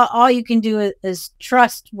 because all you can do is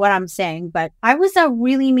trust what I'm saying. But I was a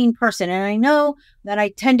really mean person. And I know that I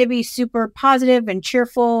tend to be super positive and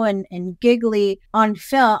cheerful and giggly on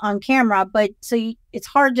camera. But so it's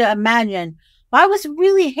hard to imagine. I was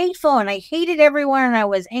really hateful and I hated everyone and I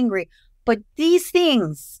was angry. But these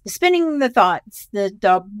things, spinning the thoughts,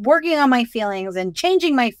 the working on my feelings and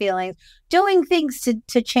changing my feelings, doing things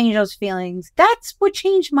to change those feelings, that's what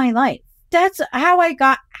changed my life. That's how I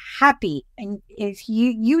got happy. And if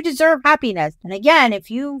you deserve happiness. And again,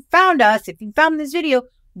 if you found this video,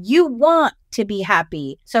 you want to be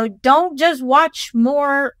happy. So don't just watch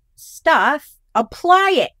more stuff.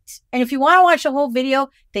 Apply it. And if you want to watch the whole video,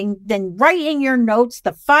 then write in your notes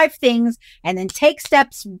the 5 things and then take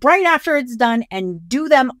steps right after it's done and do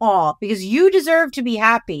them all, because you deserve to be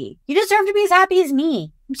happy. You deserve to be as happy as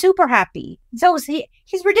me. I'm super happy. So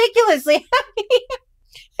he's ridiculously happy.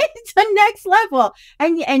 It's the next level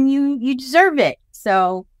and you deserve it.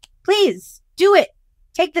 So please do it.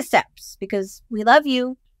 Take the steps because we love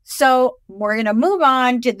you. So we're going to move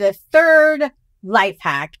on to the third life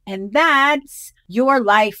hack, and that's your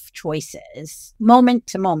life choices, moment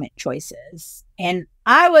to moment choices. And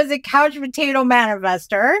I was a couch potato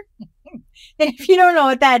manifester. And if you don't know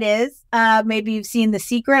what that is, maybe you've seen The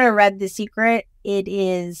Secret or read The Secret. It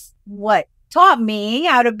is what taught me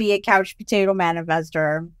how to be a couch potato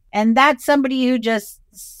manifester. And that's somebody who just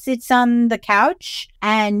sits on the couch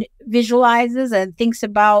and visualizes and thinks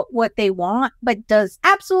about what they want, but does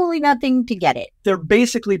absolutely nothing to get it. They're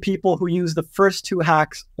basically people who use the first 2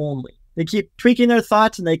 hacks only. They keep tweaking their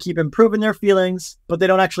thoughts and they keep improving their feelings, but they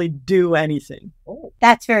don't actually do anything. Oh,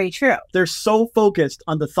 that's very true. They're so focused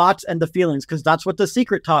on the thoughts and the feelings because that's what The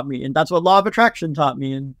Secret taught me. And that's what Law of Attraction taught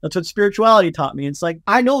me. And that's what spirituality taught me. It's like,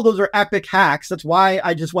 I know those are epic hacks. That's why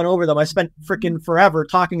I just went over them. I spent freaking forever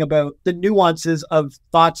talking about the nuances of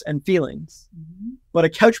thoughts and feelings. Mm-hmm. But a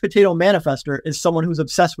couch potato manifester is someone who's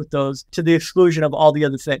obsessed with those to the exclusion of all the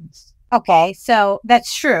other things. Okay, so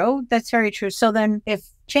that's true. That's very true. So then if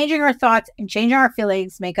changing our thoughts and changing our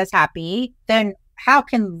feelings make us happy, then how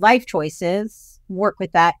can life choices work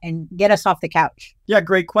with that and get us off the couch? Yeah,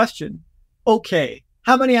 great question. Okay,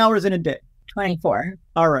 how many hours in a day? 24.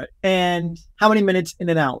 All right. And how many minutes in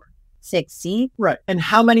an hour? 60. Right. And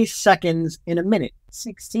how many seconds in a minute?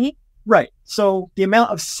 60. Right. So the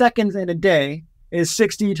amount of seconds in a day is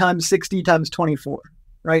 60 times 60 times 24,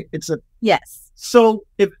 right? Yes. So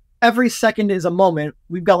if every second is a moment,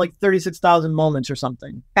 we've got like 36,000 moments or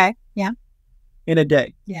something. Okay. Yeah. in a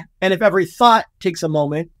day. Yeah. And if every thought takes a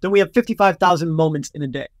moment, then we have 55,000 moments in a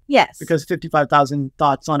day. Yes. Because 55,000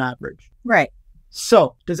 thoughts on average. Right.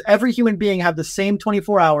 So does every human being have the same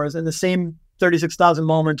 24 hours and the same 36,000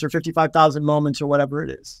 moments or 55,000 moments or whatever it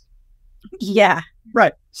is? Yeah.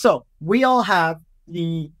 Right. So we all have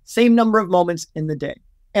the same number of moments in the day.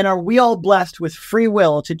 And are we all blessed with free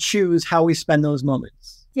will to choose how we spend those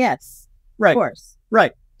moments? Yes. Right. Of course.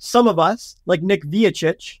 Right. Some of us, like Nick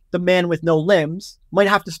Vujicic, the man with no limbs, might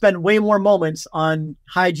have to spend way more moments on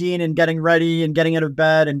hygiene and getting ready and getting out of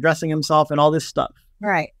bed and dressing himself and all this stuff.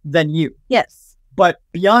 Right. Than you. Yes. But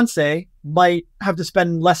Beyonce might have to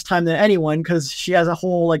spend less time than anyone because she has a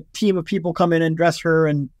whole like team of people come in and dress her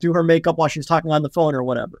and do her makeup while she's talking on the phone or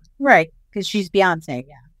whatever. Right. Because she's Beyonce.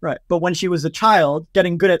 Yeah. Right. But when she was a child,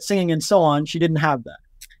 getting good at singing and so on, she didn't have that.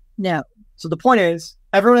 No. So the point is,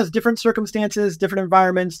 everyone has different circumstances, different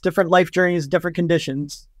environments, different life journeys, different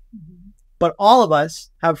conditions. Mm-hmm. But all of us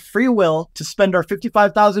have free will to spend our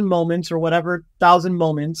 55,000 moments or whatever 1,000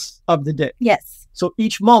 moments of the day. Yes. So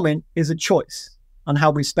each moment is a choice on how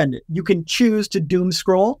we spend it. You can choose to doom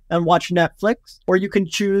scroll and watch Netflix, or you can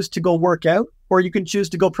choose to go work out, or you can choose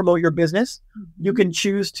to go promote your business. Mm-hmm. You can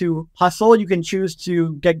choose to hustle. You can choose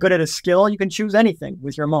to get good at a skill. You can choose anything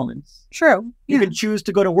with your moments. True. You can choose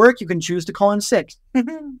to go to work. You can choose to call in sick.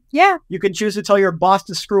 Yeah. You can choose to tell your boss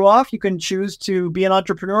to screw off. You can choose to be an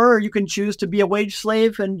entrepreneur, or you can choose to be a wage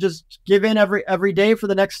slave and just give in every day for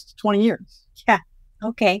the next 20 years. Yeah.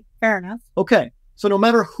 Okay. Fair enough. Okay. So no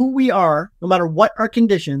matter who we are, no matter what our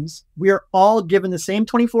conditions, we are all given the same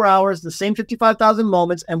 24 hours, the same 55,000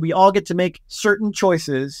 moments, and we all get to make certain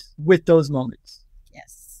choices with those moments.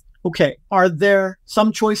 Yes. Okay. Are there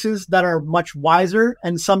some choices that are much wiser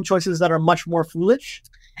and some choices that are much more foolish?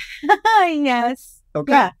 Yes.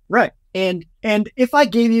 Okay. Yeah. Right. And if I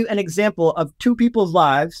gave you an example of two people's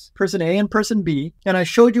lives, person A and person B, and I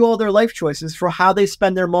showed you all their life choices for how they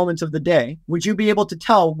spend their moments of the day, would you be able to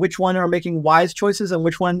tell which one are making wise choices and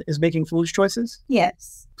which one is making foolish choices?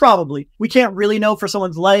 Yes. Probably. We can't really know for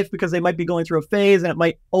someone's life because they might be going through a phase and it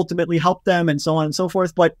might ultimately help them and so on and so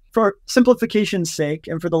forth. But for simplification's sake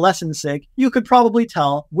and for the lesson's sake, you could probably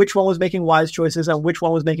tell which one was making wise choices and which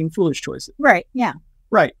one was making foolish choices. Right. Yeah.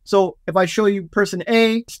 Right. So if I show you person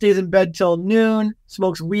A stays in bed till noon,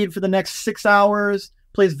 smokes weed for the next 6 hours,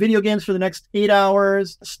 plays video games for the next 8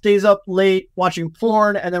 hours, stays up late watching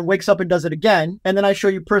porn, and then wakes up and does it again. And then I show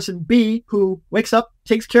you person B who wakes up,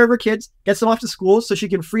 takes care of her kids, gets them off to school so she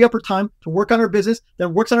can free up her time to work on her business,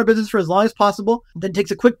 then works on her business for as long as possible, then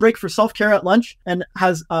takes a quick break for self-care at lunch and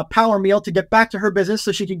has a power meal to get back to her business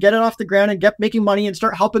so she can get it off the ground and get making money and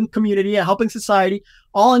start helping community and helping society,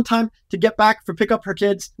 all in time to get back for pick up her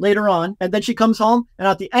kids later on. And then she comes home and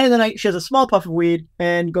at the end of the night, she has a small puff of weed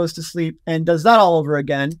and goes to sleep and does that all over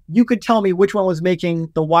again. You could tell me which one was making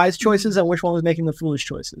the wise choices and which one was making the foolish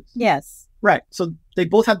choices. Yes. Right. So they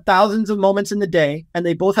both had thousands of moments in the day and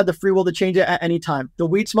they both had the free will to change it at any time. The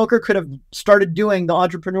weed smoker could have started doing the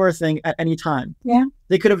entrepreneur thing at any time. Yeah.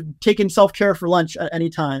 They could have taken self-care for lunch at any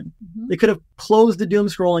time. Mm-hmm. They could have closed the doom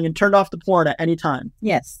scrolling and turned off the porn at any time.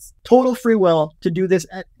 Yes. Total free will to do this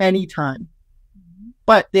at any time. Mm-hmm.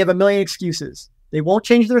 But they have a million excuses. They won't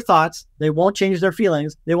change their thoughts. They won't change their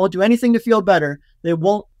feelings. They won't do anything to feel better. They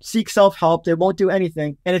won't seek self-help. They won't do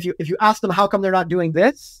anything. And if you ask them how come they're not doing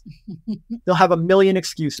this, they'll have a million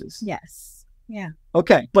excuses. Yes. Yeah.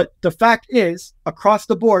 Okay. But the fact is, across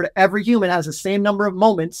the board, every human has the same number of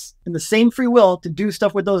moments and the same free will to do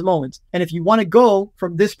stuff with those moments. And if you want to go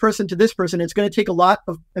from this person to this person, it's going to take a lot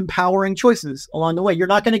of empowering choices along the way. You're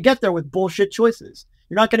not going to get there with bullshit choices.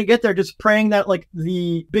 You're not going to get there just praying that like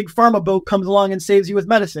the big pharma boat comes along and saves you with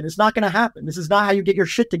medicine. It's not going to happen. This is not how you get your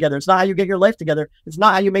shit together. It's not how you get your life together. It's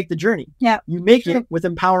not how you make the journey. Yeah. You make it with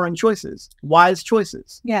empowering choices, wise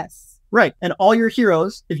choices. Yes. Right. And all your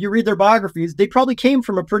heroes, if you read their biographies, they probably came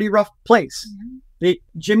from a pretty rough place. Mm-hmm.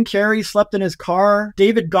 Jim Carrey slept in his car.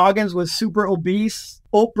 David Goggins was super obese.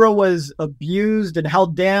 Oprah was abused and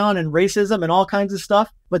held down and racism and all kinds of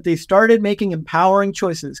stuff. But they started making empowering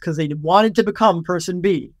choices because they wanted to become person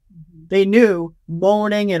B. Mm-hmm. They knew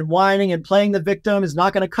moaning and whining and playing the victim is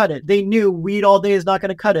not going to cut it. They knew weed all day is not going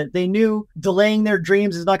to cut it. They knew delaying their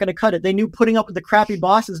dreams is not going to cut it. They knew putting up with the crappy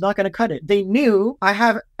boss is not going to cut it. They knew I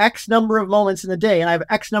have X number of moments in the day and I have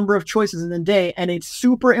X number of choices in the day. And it's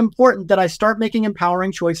super important that I start making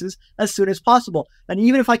empowering choices as soon as possible. And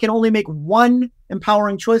even if I can only make one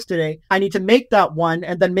empowering choice today, I need to make that one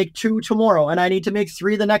and then make 2 tomorrow. And I need to make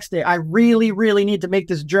 3 the next day. I really, really need to make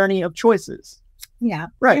this journey of choices. Yeah.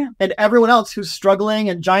 Right. Yeah. And everyone else who's struggling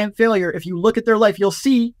and giant failure, if you look at their life, you'll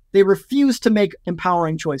see they refuse to make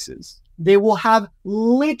empowering choices. they will have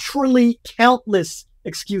literally countless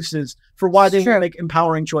excuses for why they won't make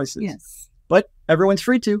empowering choices. Yes. But everyone's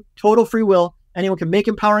free to. Total free will. Anyone can make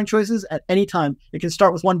empowering choices at any time. It can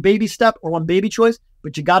start with one baby step or one baby choice,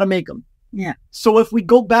 but you got to make them. Yeah. So if we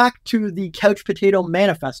go back to the couch potato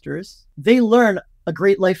manifestors, they learn a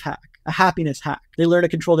great life hack, a happiness hack. They learn to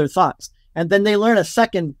control their thoughts. And then they learn a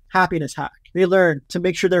second happiness hack. They learn to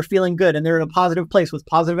make sure they're feeling good and they're in a positive place with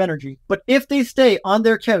positive energy. But if they stay on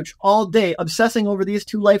their couch all day obsessing over these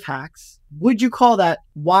two life hacks, would you call that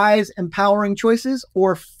wise, empowering choices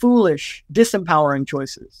or foolish, disempowering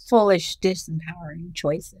choices? Foolish, disempowering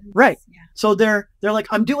choices. Right. Yeah. So they're like,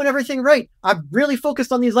 I'm doing everything right. I'm really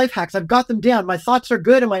focused on these life hacks. I've got them down. My thoughts are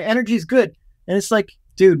good and my energy is good. And it's like,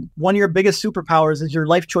 dude, one of your biggest superpowers is your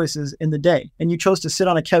life choices in the day. And you chose to sit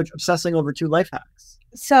on a couch obsessing over two life hacks.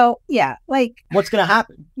 So, yeah, like, what's going to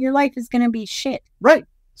happen? Your life is going to be shit. Right.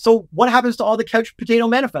 So what happens to all the couch potato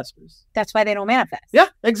manifestors? That's why they don't manifest. Yeah,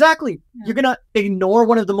 exactly. Yeah. You're going to ignore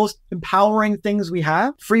one of the most empowering things we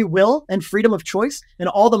have, free will and freedom of choice, and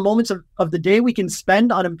all the moments of the day we can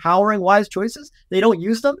spend on empowering wise choices. They don't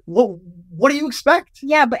use them. What do you expect?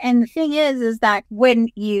 Yeah, and the thing is that when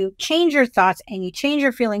you change your thoughts and you change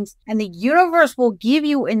your feelings, and the universe will give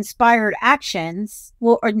you inspired actions,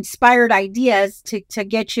 or inspired ideas to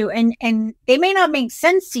get you, and they may not make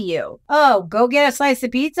sense to you. Oh, go get a slice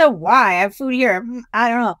of pizza? Why? I have food here. I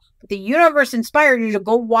don't know. But the universe inspired you to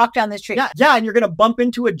go walk down the street. Yeah, and you're going to bump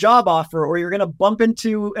into a job offer, or you're going to bump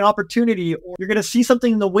into an opportunity, or you're going to see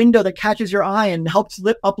something in the window that catches your eye and helps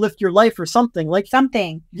uplift your life or something. Like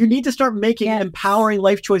something. You need to start making empowering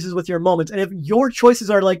life choices with your moments. And if your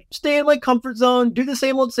choices are like, stay in my comfort zone, do the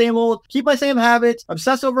same old, keep my same habits,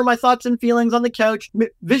 obsess over my thoughts and feelings on the couch,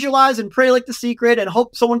 visualize and pray like The Secret and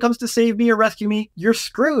hope someone comes to save me or rescue me, you're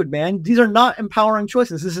screwed, man. These are not empowering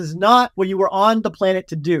choices. This is not what you were on the planet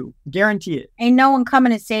to do. Guarantee it. Ain't no one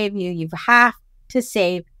coming to save you. You have to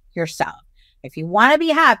save yourself. If you want to be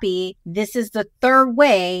happy, this is the third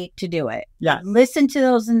way to do it. Yeah. Listen to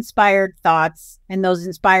those inspired thoughts and those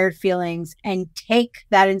inspired feelings and take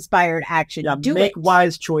that inspired action. Yeah, make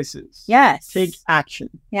wise choices. Yes. Take action.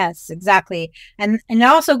 Yes, exactly. And it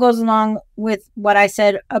also goes along with what I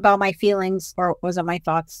said about my feelings, or was it my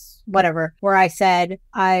thoughts? Whatever. Where I said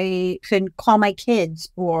I could call my kids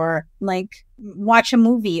or like watch a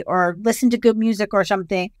movie or listen to good music or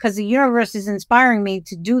something, because the universe is inspiring me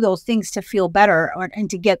to do those things to feel better and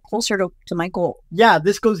to get closer to my goal. Yeah,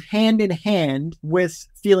 this goes hand in hand with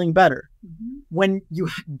feeling better. Mm-hmm. When you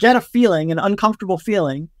get a feeling, an uncomfortable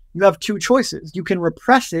feeling, you have two choices. You can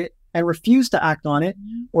repress it and refuse to act on it,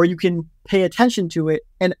 or you can pay attention to it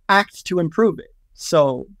and act to improve it.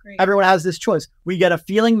 So everyone has this choice. We get a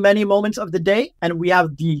feeling many moments of the day, and we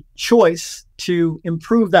have the choice to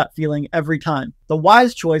improve that feeling every time. The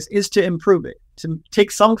wise choice is to improve it, to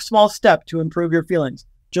take some small step to improve your feelings,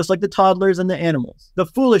 just like the toddlers and the animals. The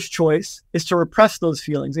foolish choice is to repress those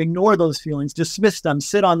feelings, ignore those feelings, dismiss them,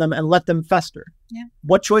 sit on them, and let them fester. Yeah.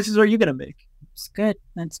 What choices are you going to make? That's good.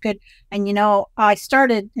 That's good. And I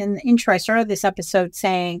started in the intro, I started this episode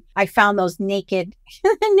saying I found those naked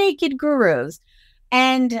gurus.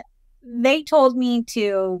 And they told me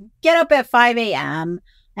to get up at 5 a.m.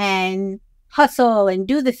 and hustle and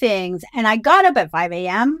do the things. And I got up at 5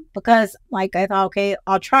 a.m. because I thought, okay,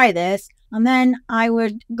 I'll try this. And then I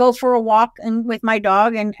would go for a walk with my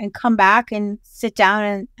dog and come back and sit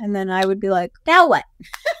down. And then I would be like, now what?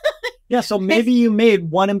 Yeah. So maybe you made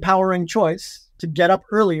one empowering choice to get up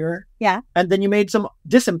earlier. Yeah. And then you made some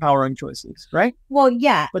disempowering choices, right? Well,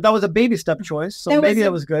 yeah. But that was a baby step choice. So maybe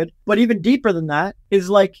that was good. But even deeper than that is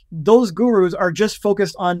like those gurus are just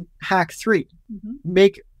focused on hack 3. Mm-hmm.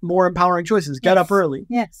 Make more empowering choices. Get up early.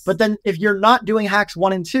 Yes. But then if you're not doing hacks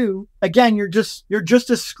 1 and 2, again, you're just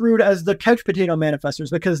as screwed as the couch potato manifestors,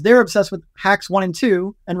 because they're obsessed with hacks 1 and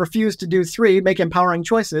 2 and refuse to do 3, make empowering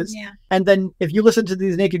choices. Yeah. And then if you listen to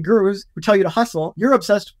these naked gurus who tell you to hustle, you're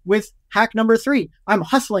obsessed with hack number 3. I'm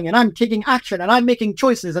hustling and I'm taking action and I'm making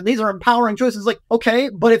choices and these are empowering choices. Like, okay,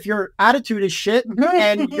 but if your attitude is shit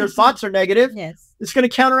and your thoughts are negative, it's going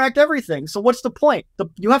to counteract everything. So what's the point?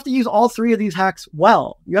 You have to use all 3 of these hacks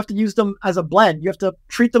well. You have to use them as a blend. You have to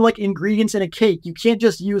treat them like ingredients in a cake. You can't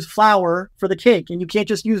just use flour for the cake, and you can't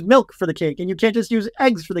just use milk for the cake, and you can't just use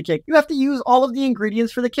eggs for the cake. You have to use all of the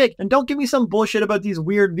ingredients for the cake. And don't give me some bullshit about these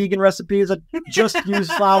weird vegan recipes that just use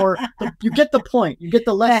flour. You get the point. You get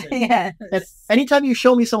the lesson. Yes. And anytime you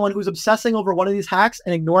show me someone who's obsessing over one of these hacks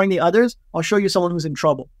and ignoring the others, I'll show you someone who's in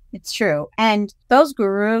trouble. It's true. And those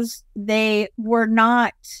gurus, they were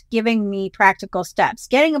not giving me practical steps.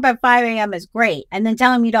 Getting up at 5 a.m. is great. And then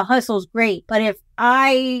telling me to hustle is great. But if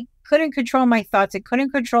I couldn't control my thoughts. I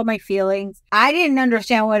couldn't control my feelings. I didn't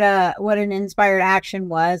understand what an inspired action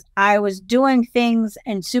was. I was doing things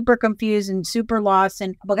and super confused and super lost,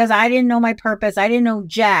 and because I didn't know my purpose, I didn't know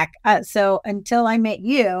jack. So until I met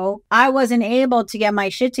you, I wasn't able to get my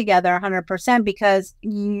shit together 100% because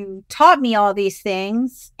you taught me all these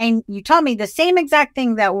things, and you taught me the same exact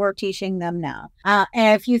thing that we're teaching them now. And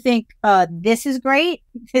if you think this is great,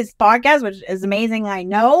 this podcast, which is amazing, I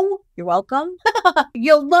know, you're welcome.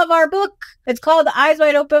 You'll love our book. It's called Eyes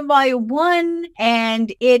Wide Open Volume 1,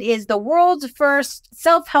 and it is the world's first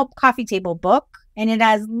self-help coffee table book. And it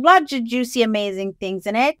has lots of juicy, amazing things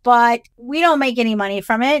in it, but we don't make any money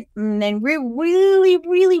from it. And we really,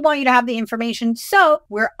 really want you to have the information. So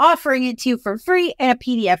we're offering it to you for free in a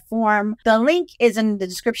PDF form. The link is in the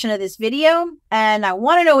description of this video. And I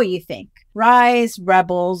want to know what you think. Rise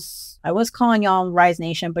Rebels. I was calling y'all Rise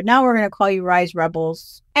Nation, but now we're going to call you Rise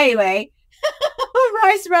Rebels. Anyway,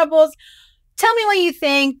 Rise Rebels. Tell me what you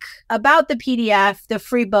think about the PDF, the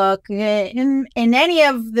free book, in any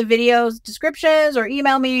of the videos, descriptions, or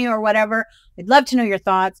email me or whatever. I'd love to know your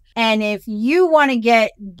thoughts. And if you want to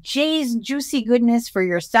get Jay's juicy goodness for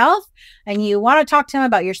yourself and you want to talk to him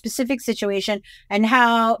about your specific situation and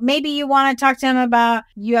how maybe you want to talk to him about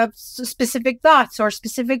you have specific thoughts or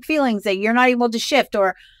specific feelings that you're not able to shift,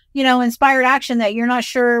 or inspired action that you're not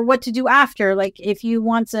sure what to do after. Like if you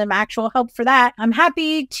want some actual help for that, I'm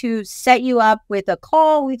happy to set you up with a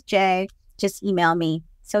call with Jay. Just email me.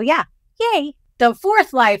 So yeah, yay. The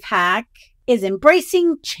fourth life hack is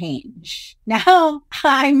embracing change. Now,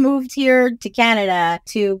 I moved here to Canada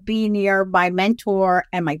to be near my mentor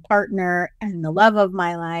and my partner and the love of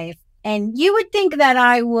my life. And you would think that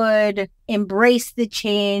I would embrace the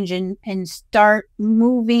change and start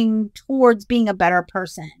moving towards being a better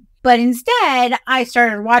person. But instead, I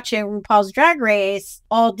started watching RuPaul's Drag Race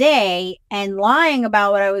all day and lying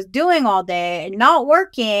about what I was doing all day and not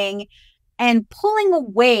working and pulling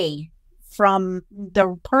away from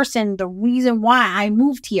the person, the reason why I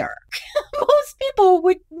moved here. Most people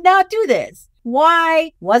would not do this.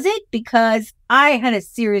 Why was it? Because I had a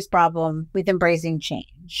serious problem with embracing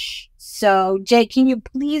change. So, Jay, can you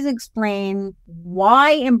please explain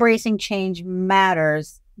why embracing change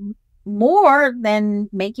matters more than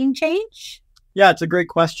making change? Yeah, it's a great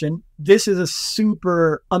question. This is a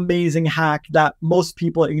super amazing hack that most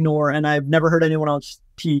people ignore, and I've never heard anyone else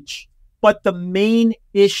teach. But the main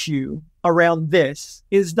issue around this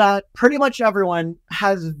is that pretty much everyone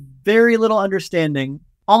has very little understanding,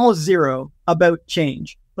 almost zero, about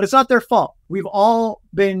change. But it's not their fault. We've all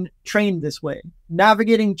been trained this way.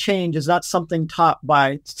 Navigating change is not something taught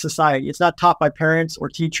by society. It's not taught by parents or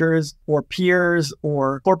teachers or peers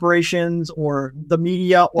or corporations or the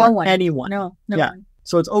media or anyone. No yeah. one.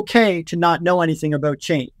 So it's okay to not know anything about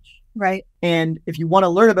change. Right. And if you want to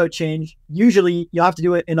learn about change, usually you have to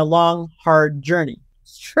do it in a long, hard journey.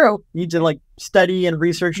 It's true. You need to study and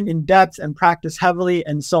research in depth and practice heavily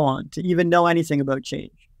and so on to even know anything about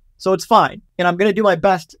change. So it's fine. And I'm going to do my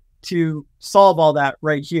best to solve all that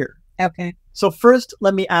right here. Okay. So first,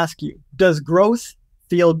 let me ask you, does growth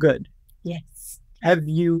feel good? Yes. Have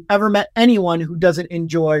you ever met anyone who doesn't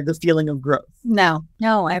enjoy the feeling of growth? No,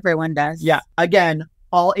 everyone does. Yeah. Again,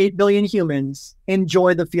 all 8 billion humans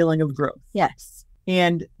enjoy the feeling of growth. Yes.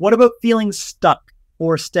 And what about feeling stuck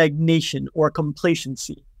or stagnation or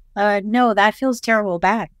complacency? No, that feels terrible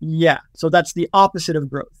bad. Yeah. So that's the opposite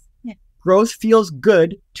of growth. Growth feels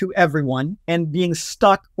good to everyone, and being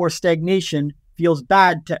stuck or stagnation feels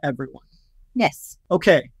bad to everyone. Yes.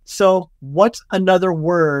 Okay, so what's another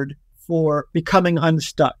word for becoming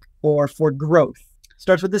unstuck or for growth?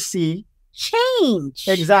 Starts with a C. Change.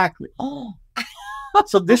 Exactly. Oh.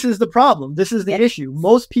 So this is the problem. This is the issue.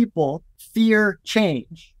 Most people fear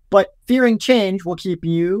change, but fearing change will keep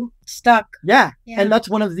you stuck. Yeah. And that's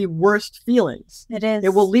one of the worst feelings. It is.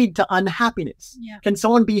 It will lead to unhappiness. Yeah. Can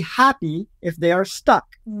someone be happy if they are stuck?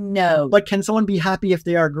 No. But can someone be happy if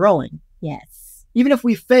they are growing? Yes. Even if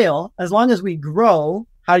we fail, as long as we grow,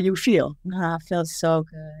 how do you feel? It feels so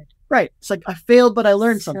good. Right. It's like I failed, but I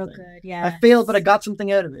learned something. So good. Yeah. I failed, but I got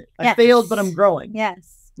something out of it. I failed, but I'm growing.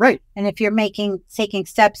 Yes. Right. And if you're taking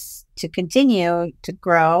steps to continue to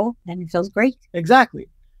grow, then it feels great. Exactly.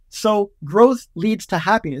 So growth leads to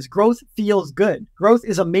happiness. Growth feels good. Growth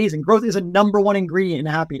is amazing. Growth is a number one ingredient in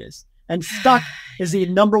happiness. And stuck is the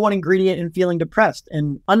number one ingredient in feeling depressed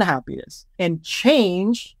and unhappiness. And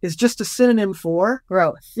change is just a synonym for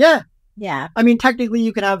growth. Yeah. Yeah. I mean, technically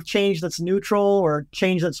you can have change that's neutral or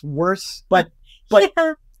change that's worse, but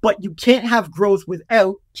you can't have growth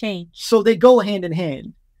without change. So they go hand in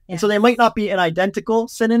hand. Yeah. And so they might not be an identical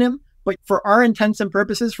synonym, But for our intents and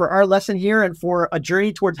purposes, for our lesson here and for a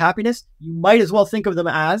journey towards happiness, you might as well think of them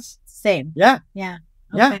as same. Yeah. Yeah.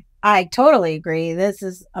 Yeah. Okay. I totally agree. This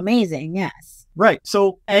is amazing. Yes. Right.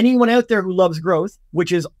 So anyone out there who loves growth,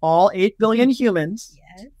 which is all 8 billion humans,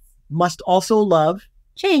 Yes. must also love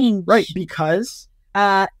Change. Right. Because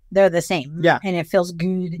they're the same. Yeah. And it feels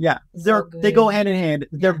good. yeah, So they go good. hand in hand.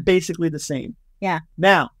 They're Yeah. basically the same. Yeah.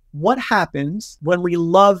 Now, what happens when we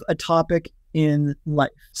love a topic in life?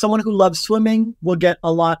 Someone who loves swimming will get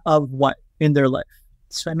a lot of what in their life?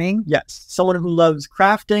 Swimming. Yes. Someone who loves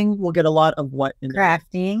crafting will get a lot of what in their life?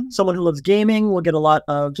 Crafting. Someone who loves gaming will get a lot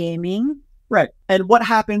of Gaming. Right. And what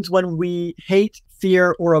happens when we hate,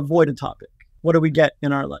 fear, or avoid a topic? What do we get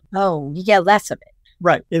in our life? Oh, you get less of it.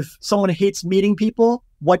 Right. If someone hates meeting people,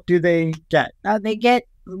 what do they get? They get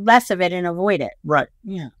less of it and avoid it. Right.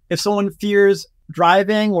 Yeah. If someone fears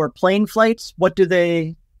driving or plane flights, what do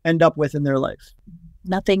they end up with in their life?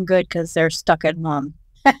 Nothing good because they're stuck at home.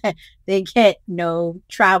 They get no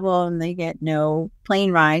travel and they get no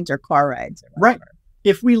plane rides or car rides. Or Right.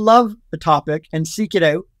 If we love a topic and seek it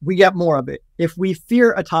out, we get more of it. If we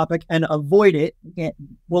fear a topic and avoid it,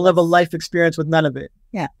 we'll live a life experience with none of it.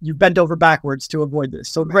 Yeah. You bent over backwards to avoid this.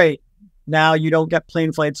 So great. Now you don't get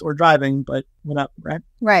plane flights or driving, but whatever, right?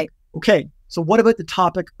 Right. Okay. So what about the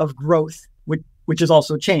topic of growth, which is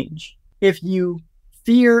also change? If you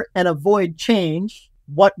fear and avoid change,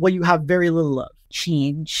 what will you have very little of?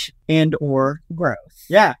 Change And or growth.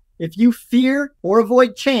 Yeah. If you fear or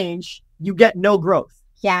avoid change, you get no growth.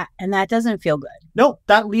 Yeah. And that doesn't feel good. No,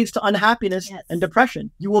 that leads to unhappiness Yes. and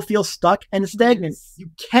depression. You will feel stuck and stagnant. Yes. You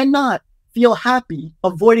cannot feel happy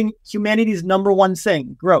avoiding humanity's number one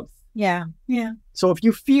thing, growth. Yeah. Yeah. So if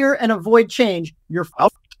you fear and avoid change, you're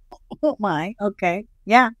out. Oh my. Okay.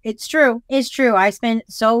 Yeah, it's true. It's true. I spent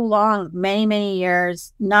so long, many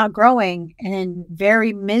years not growing and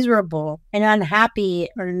very miserable and unhappy.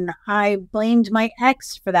 And I blamed my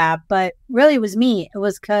ex for that. But really it was me. It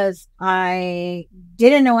was because I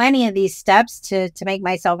didn't know any of these steps to make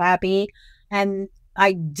myself happy. And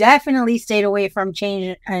I definitely stayed away from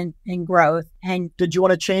change and growth. And Did you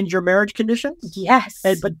want to change your marriage conditions? yes,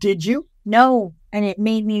 But did you? no. And it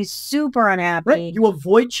made me super unhappy. Right. You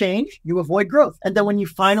avoid change, you avoid growth. And then when you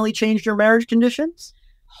finally changed your marriage conditions,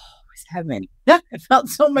 It was heaven. Yeah. It felt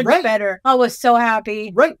so much Right. better. I was so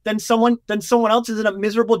happy. right, then someone else is in a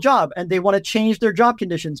miserable job and they want to change their job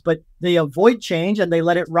conditions, but they avoid change and they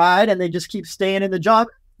let it ride and they just keep staying in the job.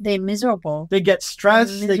 They're miserable. They get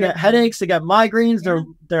stressed, they get Miserable. headaches, they get migraines, Yeah.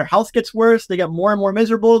 their health gets worse, they get more and more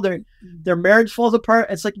miserable, their marriage falls apart.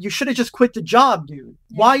 It's like, you should have just quit the job, dude.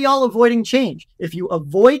 Yeah. Why y'all avoiding change? If you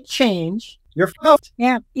avoid change, you're out.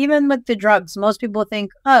 Yeah. Even with the drugs, most people think,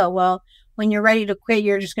 oh, well, when you're ready to quit,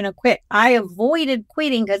 you're just going to quit. I avoided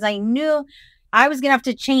quitting because I knew I was going to have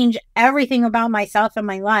to change everything about myself and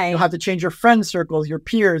my life. You'll have to change your friend circles, your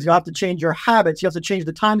peers. You'll have to change your habits. You have to change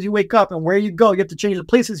the times you wake up and where you go. You have to change the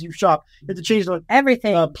places you shop. You have to change the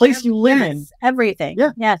Everything. place you live in. Yes, everything.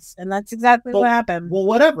 Yeah. Yes. And that's exactly Well- what happened. Well,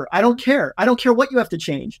 whatever. I don't care. I don't care what you have to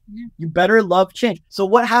change. Yeah. You better love change. So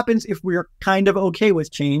what happens if we're kind of okay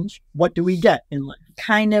with change? What do we get in life?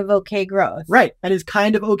 Kind of okay growth. Right. And is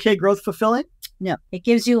kind of okay growth fulfilling? No, it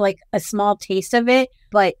gives you like a small taste of it,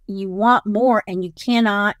 but you want more and you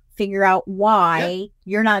cannot figure out why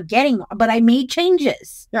you're not getting more. But I made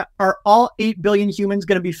changes. Yeah. Are all 8 billion humans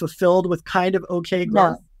going to be fulfilled with kind of okay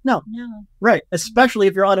growth? No. No. Right. Especially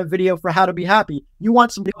if you're on a video for how to be happy. You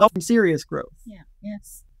want some serious growth. Yeah.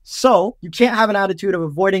 Yes. So you can't have an attitude of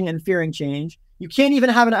avoiding and fearing change. You can't even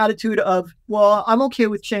have an attitude of, well, I'm okay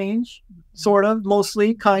with change. Sort of,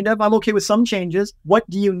 mostly, kind of. I'm okay with some changes. What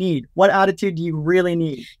do you need? What attitude do you really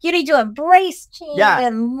need? You need to embrace change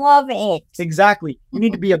and love it. Exactly. You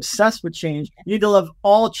need to be obsessed with change. You need to love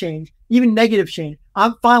all change, even negative change.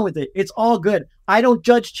 I'm fine with it. It's all good. I don't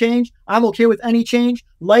judge change. I'm okay with any change.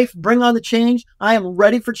 Life, bring on the change. I am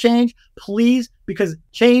ready for change. Please, because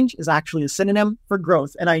change is actually a synonym for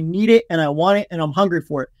growth. And I need it and I want it and I'm hungry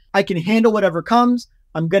for it. I can handle whatever comes.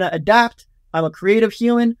 I'm going to adapt. I'm a creative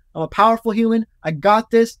human. I'm a powerful human. I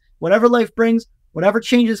got this. Whatever life brings, whatever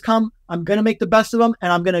changes come, I'm going to make the best of them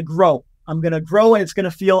and I'm going to grow. I'm going to grow and it's going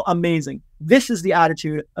to feel amazing. This is the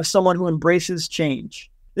attitude of someone who embraces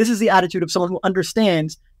change. This is the attitude of someone who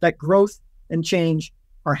understands that growth and change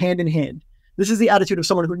are hand in hand. This is the attitude of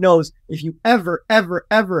someone who knows if you ever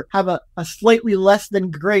have a slightly less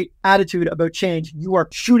than great attitude about change, you are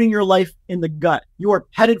shooting your life in the gut. You are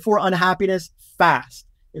headed for unhappiness fast.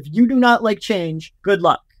 If you do not like change, good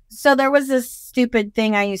luck. So there was this stupid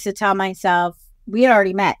thing I used to tell myself. We had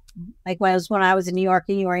already met, like when I was in New York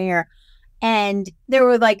and you were here. And there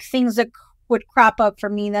were like things that would crop up for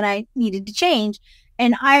me that I needed to change.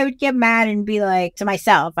 And I would get mad and be like to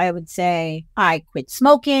myself, I would say, I quit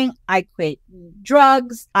smoking. I quit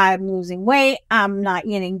drugs. I'm losing weight. I'm not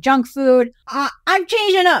eating junk food. I've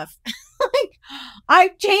changed enough. Like,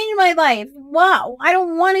 I've changed my life. Wow. I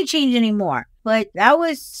don't want to change anymore. But that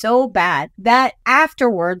was so bad that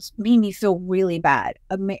afterwards made me feel really bad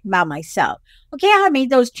about myself. Okay, I made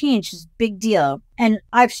those changes. Big deal. And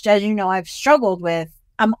I've struggled with,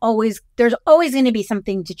 there's always going to be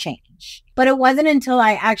something to change. But it wasn't until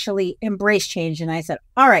I actually embraced change and I said,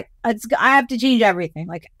 all right, I have to change everything.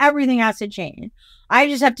 Like everything has to change. I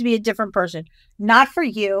just have to be a different person. Not for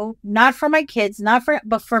you, not for my kids,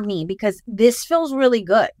 but for me, because this feels really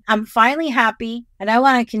good. I'm finally happy and I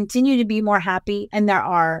want to continue to be more happy. And there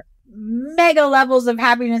are mega levels of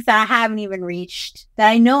happiness that I haven't even reached that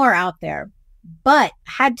I know are out there, but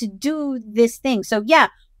had to do this thing. So yeah,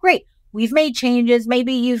 great. We've made changes.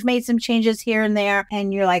 Maybe you've made some changes here and there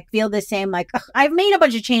and you're like, feel the same. Like, I've made a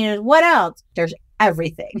bunch of changes. What else? There's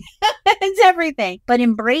everything. It's everything. But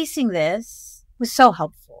embracing this was so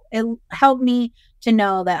helpful. It helped me to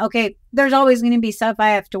know that, okay, there's always going to be stuff I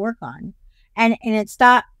have to work on. And it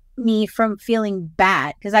stopped me from feeling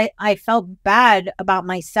bad because I felt bad about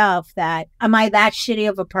myself that, am I that shitty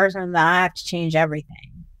of a person that I have to change everything?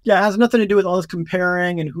 Yeah, it has nothing to do with all this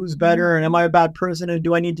comparing and who's better and am I a bad person and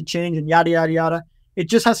do I need to change and yada, yada, yada. It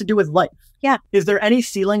just has to do with life. Yeah. Is there any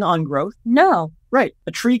ceiling on growth? No. Right.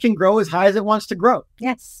 A tree can grow as high as it wants to grow.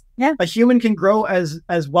 Yes. Yeah. A human can grow as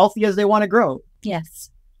wealthy as they want to grow. Yes.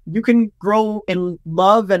 You can grow in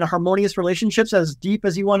love and harmonious relationships as deep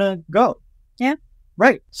as you want to go. Yeah.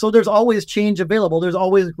 Right. So there's always change available. There's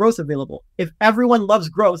always growth available. If everyone loves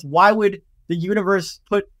growth, why would the universe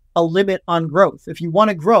put a limit on growth? If you want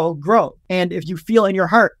to grow, grow. And if you feel in your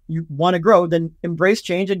heart you want to grow, then embrace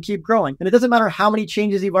change and keep growing. And it doesn't matter how many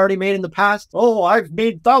changes you've already made in the past. Oh, I've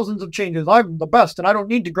made thousands of changes. I'm the best and I don't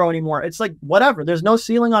need to grow anymore. It's like, whatever. There's no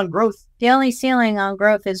ceiling on growth. The only ceiling on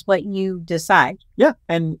growth is what you decide. Yeah.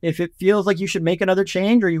 And if it feels like you should make another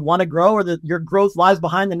change or you want to grow or that your growth lies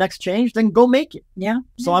behind the next change, then go make it. Yeah.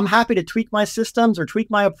 So I'm happy to tweak my systems or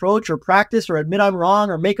tweak my approach or practice or admit I'm wrong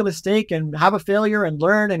or make a mistake and have a failure and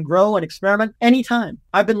learn and grow and experiment anytime.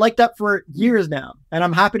 I've been like that for years now and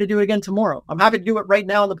I'm happy to do it again tomorrow. I'm happy to do it right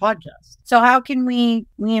now on the podcast. So how can we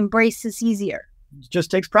embrace this easier? It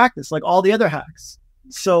just takes practice like all the other hacks.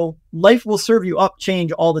 So life will serve you up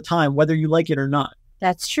change all the time, whether you like it or not.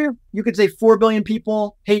 That's true. You could say 4 billion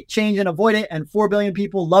people hate change and avoid it, and 4 billion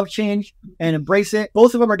people love change and embrace it.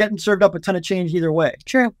 Both of them are getting served up a ton of change either way.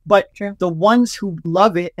 True. But True. The ones who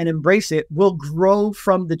love it and embrace it will grow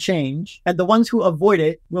from the change. And the ones who avoid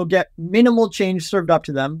it will get minimal change served up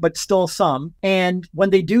to them, but still some. And when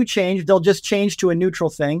they do change, they'll just change to a neutral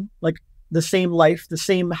thing, like the same life, the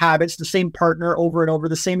same habits, the same partner over and over,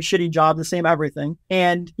 the same shitty job, the same everything.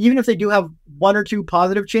 And even if they do have 1 or 2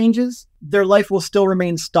 positive changes, their life will still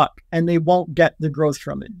remain stuck and they won't get the growth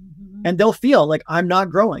from it. And they'll feel like I'm not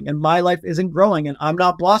growing and my life isn't growing and I'm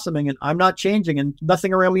not blossoming and I'm not changing and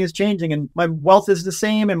nothing around me is changing and my wealth is the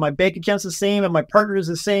same and my bank account's the same and my partner is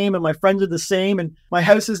the same and my friends are the same and my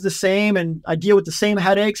house is the same and I deal with the same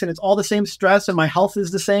headaches and it's all the same stress and my health is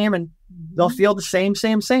the same and they'll feel the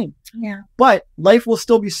same. Yeah. But life will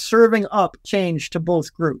still be serving up change to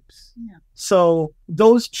both groups. Yeah. So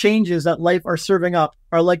those changes that life are serving up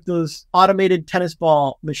are like those automated tennis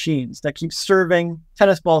ball machines that keep serving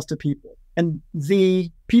tennis balls to people. And the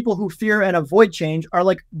people who fear and avoid change are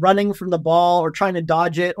like running from the ball or trying to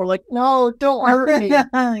dodge it or like, no, don't hurt me. Yeah.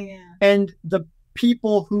 And the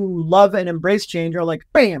people who love and embrace change are like,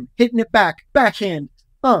 bam, hitting it back, backhand,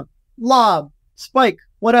 lob, spike,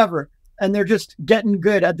 whatever. And they're just getting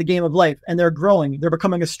good at the game of life and they're growing. They're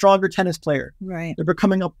becoming a stronger tennis player. Right. They're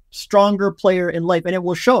becoming a stronger player in life and it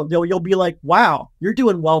will show. You'll be like, wow, you're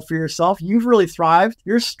doing well for yourself. You've really thrived.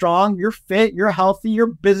 You're strong. You're fit. You're healthy. Your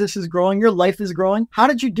business is growing. Your life is growing. How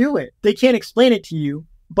did you do it? They can't explain it to you,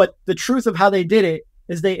 but the truth of how they did it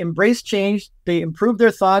is they embraced change. They improved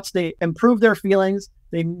their thoughts. They improved their feelings.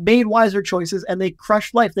 They made wiser choices and they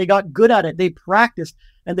crushed life. They got good at it. They practiced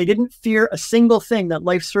and they didn't fear a single thing that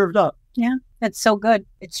life served up. Yeah, that's so good.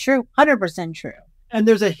 It's true. 100% true. And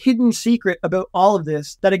there's a hidden secret about all of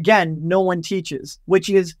this that, again, no one teaches, which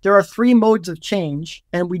is there are 3 modes of change,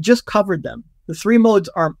 and we just covered them. The 3 modes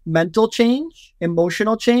are mental change,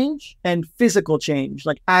 emotional change, and physical change,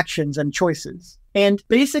 like actions and choices. And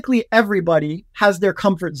basically everybody has their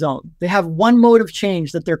comfort zone. They have one mode of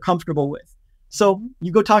change that they're comfortable with. So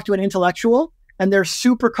you go talk to an intellectual, and they're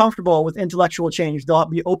super comfortable with intellectual change. They'll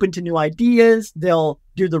be open to new ideas. They'll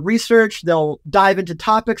do the research. They'll dive into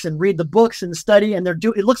topics and read the books and study. And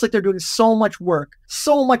it looks like they're doing so much work,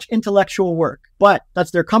 so much intellectual work, but that's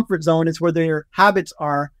their comfort zone. It's where their habits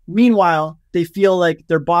are. Meanwhile, they feel like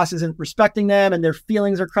their boss isn't respecting them and their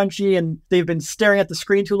feelings are crunchy and they've been staring at the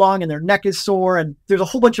screen too long and their neck is sore. And there's a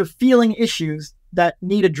whole bunch of feeling issues that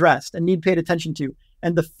need addressed and need paid attention to.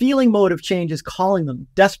 And the feeling mode of change is calling them,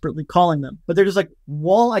 desperately calling them. But they're just like,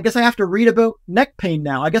 well, I guess I have to read about neck pain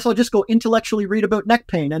now. I guess I'll just go intellectually read about neck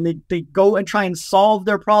pain. And they go and try and solve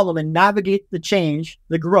their problem and navigate the change,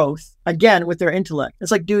 the growth, again, with their intellect. It's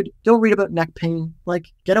like, dude, don't read about neck pain. Like,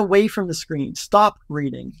 get away from the screen. Stop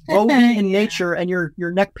reading. Go be in nature and your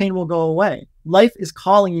neck pain will go away. Life is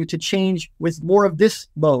calling you to change with more of this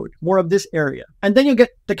mode, more of this area. And then you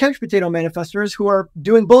get the couch potato manifestors who are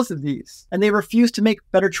doing both of these and they refuse to make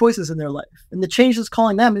better choices in their life. And the change that's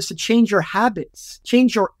calling them is to change your habits,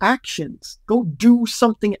 change your actions, go do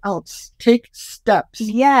something else, take steps,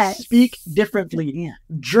 speak differently,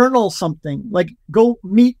 journal something, like go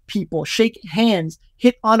meet people, shake hands,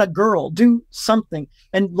 hit on a girl, do something.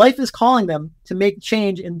 And life is calling them to make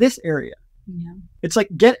change in this area. Yeah. It's like,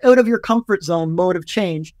 get out of your comfort zone mode of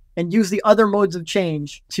change and use the other modes of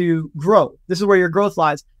change to grow. This is where your growth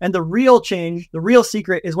lies. And the real change, the real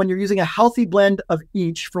secret is when you're using a healthy blend of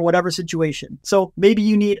each for whatever situation. So maybe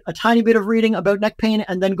you need a tiny bit of reading about neck pain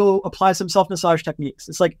and then go apply some self-massage techniques.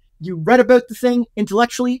 It's like you read about the thing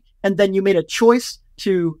intellectually and then you made a choice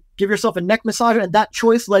to give yourself a neck massage, and that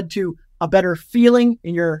choice led to a better feeling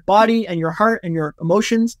in your body and your heart and your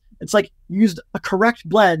emotions. It's like you used a correct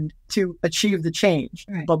blend to achieve the change.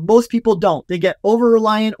 Right. But most people don't. They get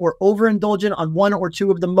over-reliant or overindulgent on one or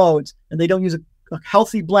two of the modes, and they don't use a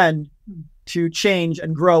healthy blend to change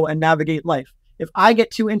and grow and navigate life. If I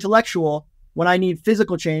get too intellectual when I need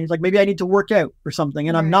physical change, like maybe I need to work out or something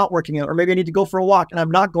and I'm not working out, or maybe I need to go for a walk and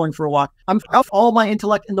I'm not going for a walk, all my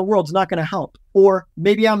intellect in the world is not going to help. Or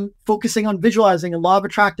maybe I'm focusing on visualizing and law of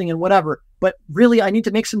attracting and whatever. But really, I need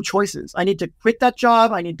to make some choices. I need to quit that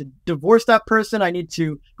job. I need to divorce that person. I need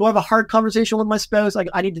to go have a hard conversation with my spouse.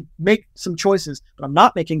 I need to make some choices, but I'm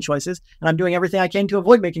not making choices. And I'm doing everything I can to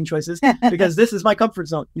avoid making choices because this is my comfort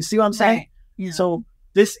zone. You see what I'm saying? Right. Yeah. So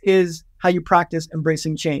this is how you practice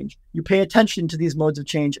embracing change. You pay attention to these modes of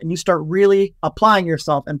change and you start really applying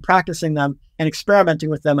yourself and practicing them and experimenting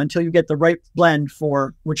with them until you get the right blend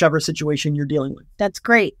for whichever situation you're dealing with. That's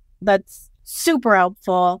great. That's super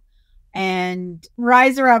helpful. And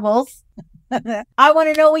Rise Rebels, I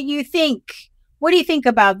want to know what you think. What do you think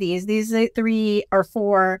about these? These 3 or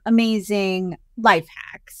 4 amazing life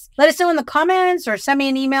hacks. Let us know in the comments or send me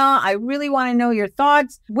an email. I really want to know your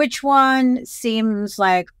thoughts. Which one seems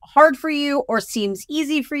like hard for you or seems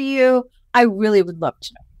easy for you? I really would love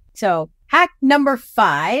to know. So hack number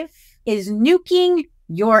 5 is nuking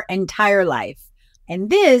your entire life. And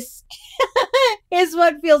this is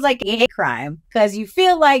what feels like a hate crime because you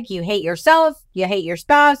feel like you hate yourself, you hate your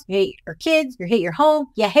spouse, you hate your kids, you hate your home,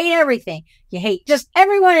 you hate everything. You hate just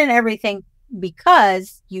everyone and everything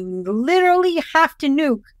because you literally have to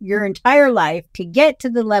nuke your entire life to get to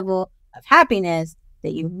the level of happiness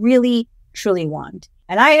that you really, truly want.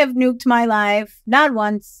 And I have nuked my life, not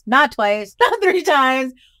once, not twice, not 3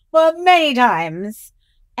 times, but many times.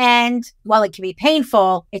 And while it can be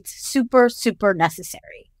painful, it's super, super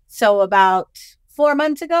necessary. So about 4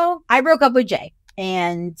 months ago, I broke up with Jay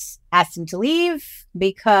and asked him to leave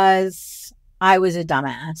because I was a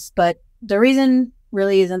dumbass. But the reason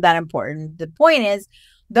really isn't that important. The point is,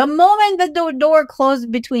 the moment that the door closed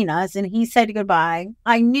between us and he said goodbye,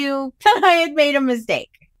 I knew that I had made a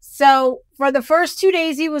mistake. So for the first 2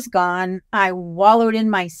 days he was gone, I wallowed in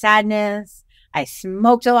my sadness. I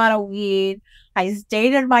smoked a lot of weed. I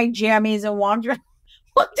stayed in my jammies and walked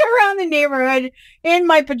around the neighborhood in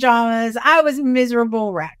my pajamas. I was a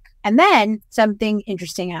miserable wreck. And then something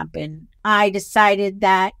interesting happened. I decided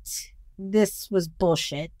that this was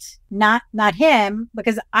bullshit. Not him,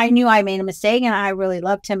 because I knew I made a mistake and I really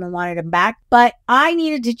loved him and wanted him back. But I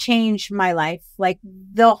needed to change my life. Like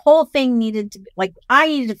the whole thing needed to be, like I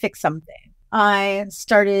needed to fix something. I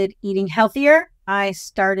started eating healthier. I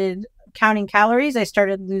started counting calories. I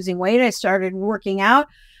started losing weight. I started working out.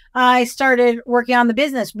 I started working on the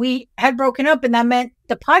business. We had broken up and that meant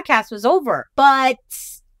the podcast was over, but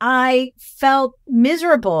I felt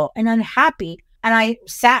miserable and unhappy. And I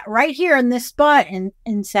sat right here in this spot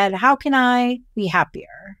and said, how can I be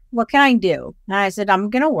happier? What can I do? And I said, I'm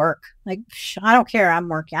going to work. Like, I don't care. I'm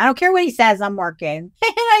working. I don't care what he says. I'm working.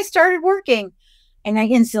 And I started working. and I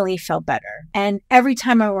instantly felt better. And every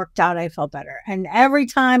time I worked out, I felt better. And every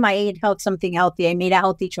time I ate something healthy, I made a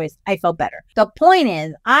healthy choice, I felt better. The point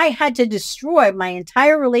is, I had to destroy my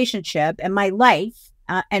entire relationship and my life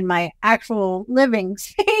and my actual living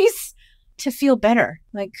space to feel better.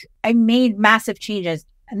 Like, I made massive changes.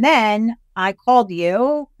 And then I called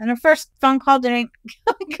you, and the first phone call didn't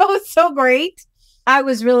go so great. I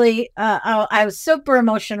was really, I was super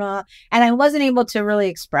emotional, and I wasn't able to really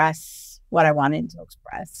express what I wanted to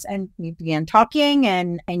express. And we began talking,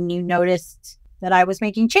 and you noticed that I was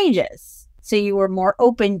making changes. So you were more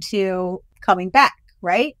open to coming back,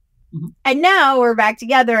 right? Mm-hmm. And now we're back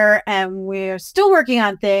together, and we're still working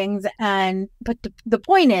on things. But the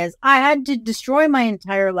point is, I had to destroy my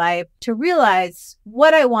entire life to realize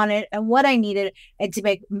what I wanted and what I needed, and to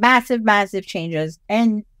make massive, massive changes.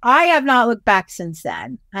 And I have not looked back since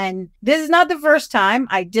then. And this is not the first time.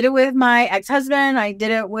 I did it with my ex-husband. I did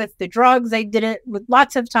it with the drugs. I did it with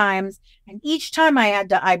lots of times. And each time I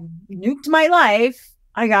nuked my life,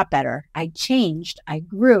 I got better. I changed. I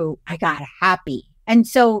grew. I got happy. And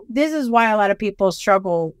so this is why a lot of people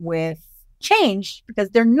struggle with change, because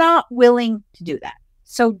they're not willing to do that.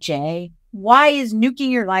 So Jay, why is nuking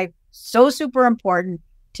your life so super important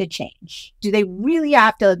to change? Do they really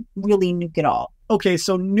have to really nuke it all? Okay,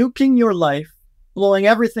 so nuking your life, blowing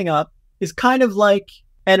everything up, is kind of like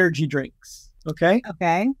energy drinks, okay?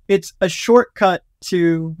 Okay. It's a shortcut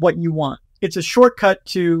to what you want. It's a shortcut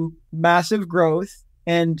to massive growth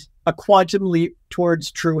and a quantum leap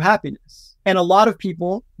towards true happiness. And a lot of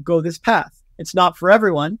people go this path. It's not for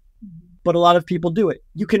everyone, but a lot of people do it.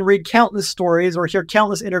 You can read countless stories or hear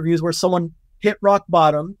countless interviews where someone hit rock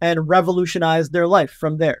bottom and revolutionized their life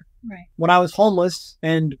from there. Right. When I was homeless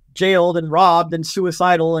and jailed and robbed and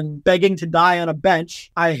suicidal and begging to die on a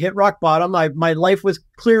bench, I hit rock bottom. My life was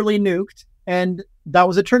clearly nuked, and that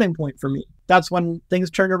was a turning point for me. That's when things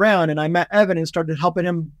turned around, and I met Evan and started helping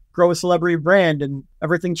him grow a celebrity brand, and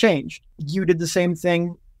everything changed. You did the same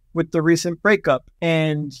thing with the recent breakup,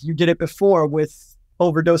 and you did it before with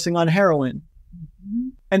overdosing on heroin. Mm-hmm.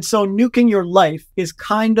 And so nuking your life is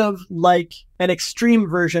kind of like an extreme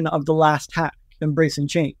version of the last hack, embracing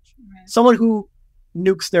change. Right. Someone who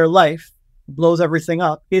nukes their life, blows everything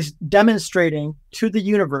up, is demonstrating to the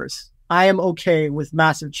universe, I am okay with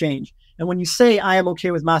massive change. And when you say I am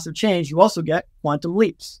okay with massive change, you also get quantum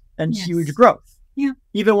leaps and huge growth. Yeah.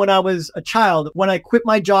 Even when I was a child, when I quit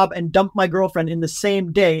my job and dumped my girlfriend in the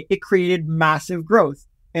same day, it created massive growth,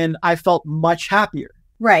 and I felt much happier.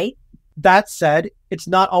 Right. That said, it's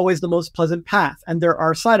not always the most pleasant path, and there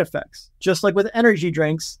are side effects. Just like with energy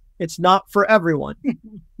drinks, it's not for everyone.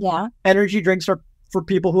 Yeah. Energy drinks are for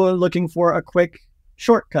people who are looking for a quick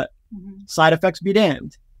shortcut. Mm-hmm. Side effects be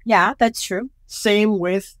damned. Yeah, that's true. Same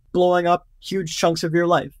with blowing up huge chunks of your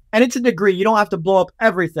life. And it's a degree. You don't have to blow up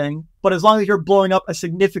everything, but as long as you're blowing up a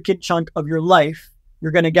significant chunk of your life,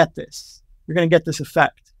 you're going to get this. You're going to get this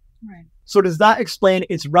effect. Right. So does that explain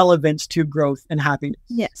its relevance to growth and happiness?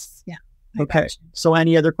 Yes. Yeah. Okay. So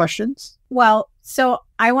any other questions? Well, so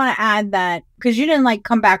I want to add that because you didn't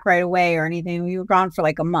come back right away or anything. You were gone for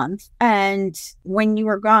a month. And when you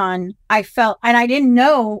were gone, I felt, and I didn't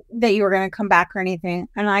know that you were going to come back or anything.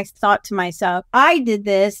 And I thought to myself, I did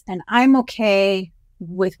this and I'm okay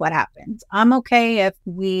with what happens. I'm okay if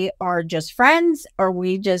we are just friends or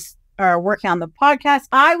we just are working on the podcast.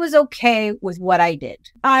 I was okay with what I did.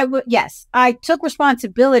 Yes, I took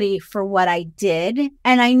responsibility for what I did.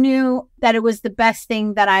 And I knew that it was the best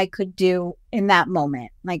thing that I could do in that moment.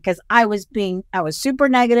 Because I was super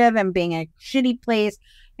negative and being a shitty place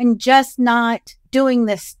and just not doing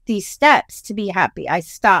these steps to be happy. I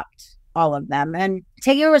stopped all of them and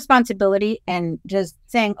taking responsibility and just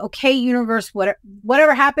saying, okay, universe,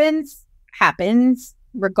 whatever happens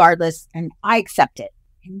regardless. And I accept it.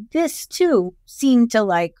 And this too seemed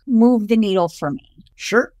to move the needle for me.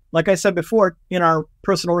 Sure. Like I said before, in our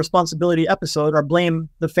personal responsibility episode, our blame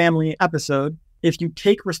the family episode, if you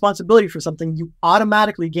take responsibility for something, you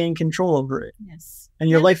automatically gain control over it. Yes.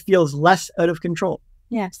 And your life feels less out of control.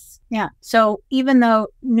 Yes. Yeah. So even though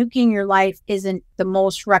nuking your life isn't the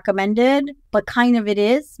most recommended, but kind of it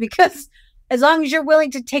is, because as long as you're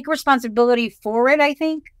willing to take responsibility for it, I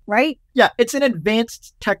think, right? Yeah. It's an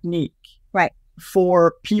advanced technique. Right.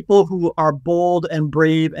 For people who are bold and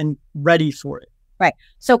brave and ready for it. Right.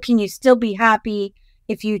 So can you still be happy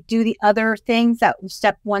if you do the other things that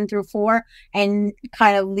step 1 through 4 and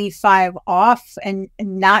kind of leave 5 off and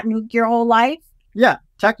not nuke your whole life? Yeah,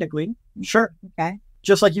 technically. Sure. Okay.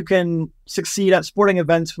 Just like you can succeed at sporting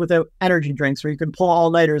events without energy drinks, or you can pull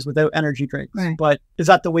all-nighters without energy drinks. Right. But is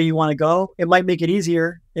that the way you want to go? It might make it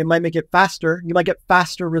easier. It might make it faster. You might get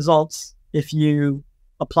faster results. if you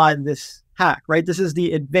apply this hack, right? This is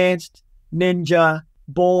the advanced ninja,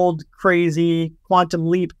 bold, crazy, quantum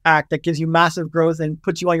leap act that gives you massive growth and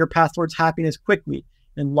puts you on your path towards happiness quickly.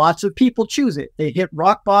 And lots of people choose it. They hit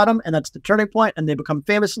rock bottom, and that's the turning point, and they become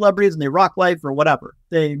famous celebrities, and they rock life or whatever.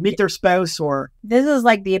 They meet their spouse or... This is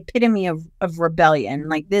like the epitome of rebellion.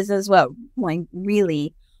 Like, this is what, like,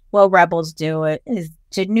 really what rebels do, is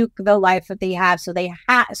to nuke the life that they have so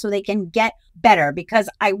they can get better. Because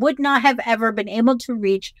I would not have ever been able to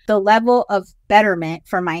reach the level of betterment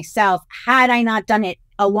for myself had I not done it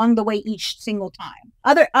along the way each single time.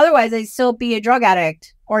 Otherwise, I'd still be a drug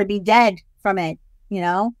addict or be dead from it. You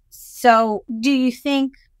know, so do you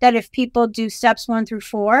think that if people do steps 1 through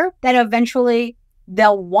 4, that eventually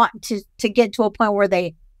they'll want to get to a point where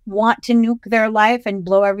they want to nuke their life and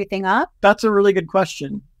blow everything up? That's a really good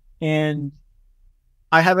question. And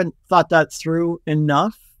I haven't thought that through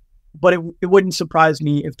enough, but it wouldn't surprise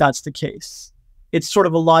me if that's the case. It's sort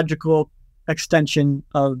of a logical extension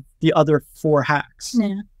of the other 4 hacks.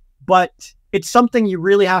 Yeah. But it's something you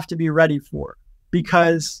really have to be ready for.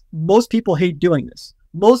 Because most people hate doing this.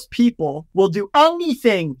 Most people will do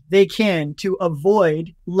anything they can to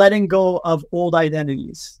avoid letting go of old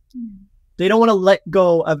identities. They don't want to let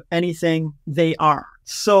go of anything they are.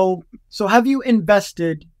 So have you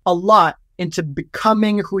invested a lot into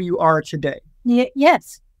becoming who you are today?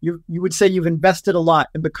 Yes. You would say you've invested a lot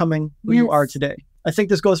in becoming who you are today. I think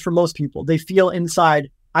this goes for most people. They feel inside,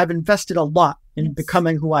 I've invested a lot in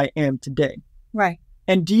becoming who I am today. Right.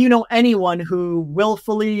 And do you know anyone who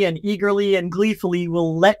willfully and eagerly and gleefully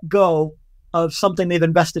will let go of something they've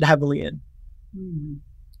invested heavily in?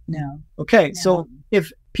 No. Okay, No. so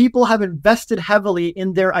if people have invested heavily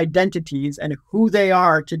in their identities and who they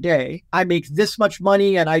are today, I make this much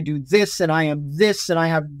money and I do this and I am this and I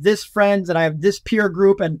have this friends and I have this peer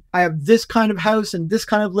group and I have this kind of house and this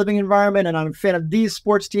kind of living environment and I'm a fan of these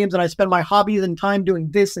sports teams and I spend my hobbies and time doing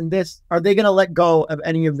this and this, are they going to let go of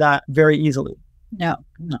any of that very easily? No.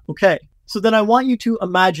 Okay. So then I want you to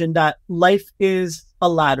imagine that life is a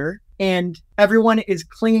ladder and everyone is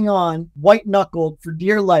clinging on white knuckled for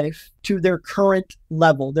dear life to their current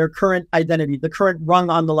level, their current identity, the current rung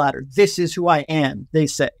on the ladder. This is who I am, they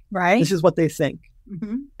say. Right. This is what they think.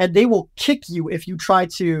 Mm-hmm. And they will kick you if you try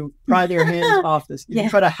to pry their hands off this. If you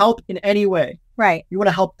try to help in any way. Right. You want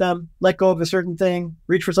to help them let go of a certain thing,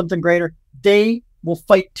 reach for something greater. They will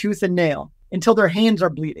fight tooth and nail until their hands are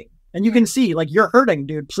bleeding. And you can see, like, you're hurting,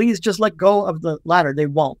 dude. Please just let go of the ladder. They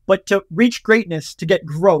won't. But to reach greatness, to get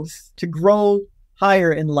growth, to grow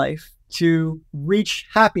higher in life, to reach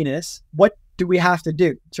happiness, what do we have to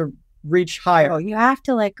do to reach higher? Oh, you have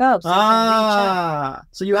to let go.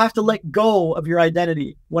 So you have to let go of your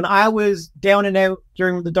identity. When I was down and out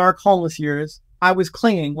during the dark homeless years, I was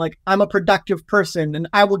clinging like I'm a productive person and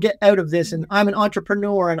I will get out of this and I'm an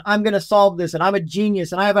entrepreneur and I'm going to solve this and I'm a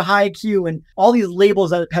genius and I have a high IQ and all these labels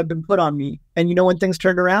that have been put on me. And you know when things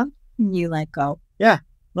turned around? You let go. Yeah. And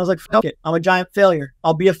I was like, fuck it. I'm a giant failure.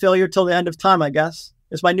 I'll be a failure till the end of time, I guess.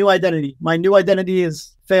 It's my new identity. My new identity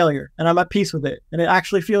is failure and I'm at peace with it. And it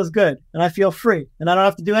actually feels good and I feel free and I don't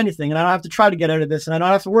have to do anything and I don't have to try to get out of this and I don't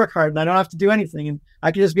have to work hard and I don't have to do anything. And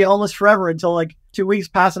I can just be homeless forever until like 2 weeks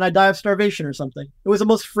pass and I die of starvation or something. It was the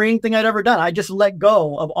most freeing thing I'd ever done. I just let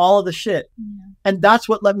go of all of the shit. Yeah. And that's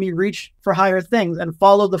what let me reach for higher things and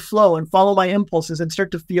follow the flow and follow my impulses and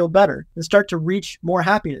start to feel better and start to reach more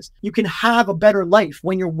happiness. You can have a better life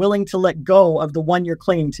when you're willing to let go of the one you're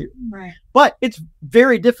clinging to. Right. But it's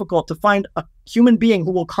very difficult to find a human being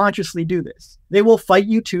who will consciously do this. They will fight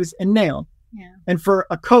you tooth and nail. Yeah. And for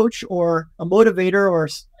a coach or a motivator or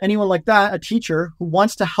anyone like that, a teacher who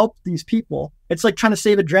wants to help these people, it's like trying to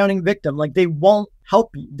save a drowning victim. Like they won't help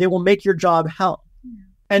you. They will make your job hell. Yeah.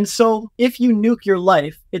 And so if you nuke your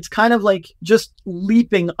life, it's kind of like just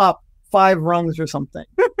leaping up 5 rungs or something.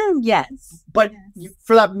 Yes. But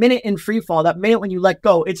for that minute in free fall, that minute when you let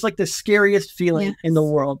go, it's like the scariest feeling in the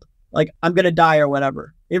world. Like I'm going to die or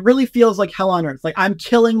whatever. It really feels like hell on earth. Like I'm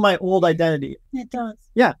killing my old identity. It does.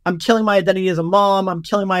 Yeah. I'm killing my identity as a mom. I'm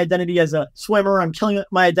killing my identity as a swimmer. I'm killing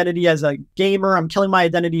my identity as a gamer. I'm killing my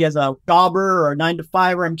identity as a jobber or a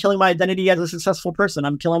 9-to-5er. I'm killing my identity as a successful person.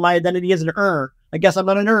 I'm killing my identity as an earner. I guess I'm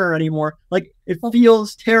not an earner anymore. Like it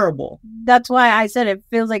feels terrible. That's why I said it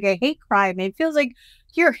feels like a hate crime. It feels like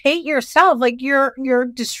you hate yourself. Like you're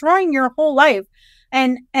destroying your whole life.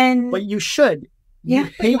 And but you should. Yeah,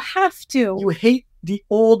 you have to. You hate the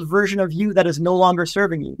old version of you that is no longer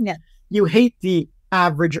serving you. Yeah. You hate the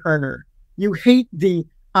average earner. You hate the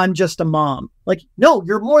I'm just a mom. Like, no,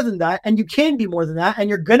 you're more than that. And you can be more than that. And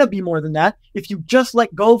you're going to be more than that if you just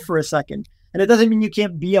let go for a second. And it doesn't mean you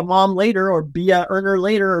can't be a mom later or be a earner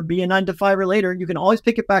later or be a 9-to-5er later. You can always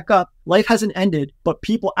pick it back up. Life hasn't ended, but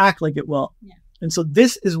people act like it will. Yeah. And so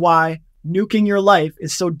this is why nuking your life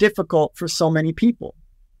is so difficult for so many people.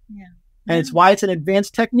 Yeah. And it's why it's an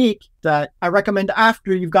advanced technique that I recommend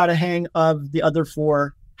after you've got a hang of the other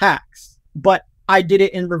 4 hacks. But I did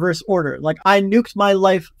it in reverse order. Like I nuked my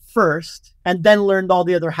life first and then learned all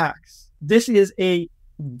the other hacks. This is a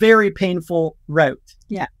very painful route.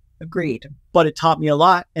 Yeah. Agreed. But it taught me a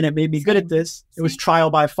lot and it made me good at this. It was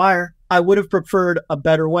trial by fire. I would have preferred a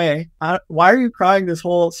better way. Why are you crying this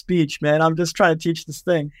whole speech, man? I'm just trying to teach this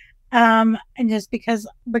thing. And just because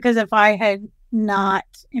if I had not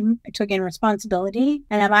taken responsibility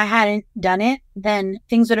and if I hadn't done it, then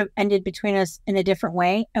things would have ended between us in a different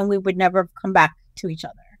way and we would never have come back to each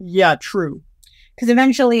other. Yeah, true. Because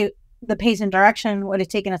eventually the pace and direction would have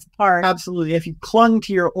taken us apart. Absolutely. If you clung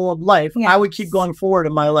to your old life, I would keep going forward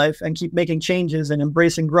in my life and keep making changes and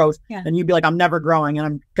embracing growth. Yeah. And you'd be like, I'm never growing and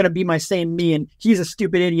I'm going to be my same me and he's a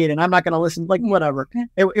stupid idiot and I'm not going to listen, like whatever.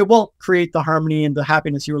 Yeah. It won't create the harmony and the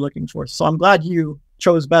happiness you were looking for. So I'm glad you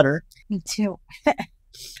chose better. Me too.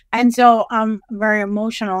 And so I'm very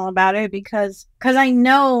emotional about it because I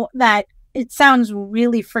know that it sounds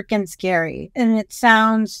really freaking scary and it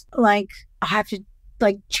sounds like I have to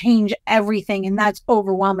like change everything and that's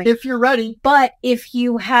overwhelming. If you're ready. But if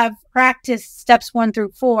you have practiced steps 1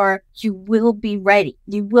 through 4, you will be ready.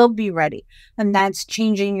 You will be ready. And that's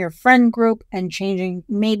changing your friend group and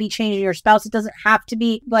maybe changing your spouse. It doesn't have to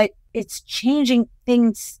be, but it's changing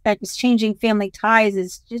things. It's changing family ties.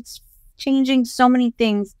 It's changing so many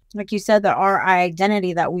things. Like you said, that our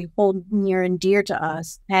identity that we hold near and dear to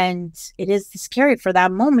us. And it is scary for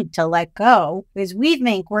that moment to let go because we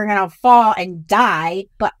think we're going to fall and die.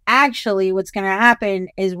 But actually what's going to happen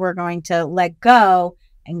is we're going to let go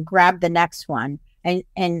and grab the next one and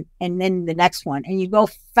then the next one. And you go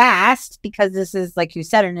fast because this is, like you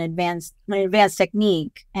said, an advanced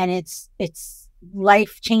technique and it's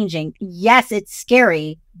life-changing. Yes, it's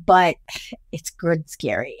scary, but it's good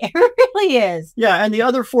scary. It really is. Yeah, and the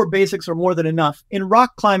other 4 basics are more than enough. In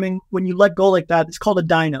rock climbing, when you let go like that, it's called a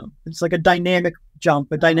dyno. It's like a dynamic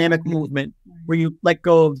jump, a dynamic movement where you let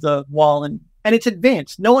go of the wall and it's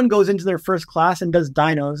advanced. No one goes into their first class and does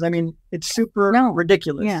dynos. I mean, it's super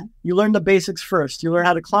ridiculous. Yeah. You learn the basics first. You learn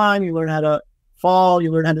how to climb, you learn how to fall,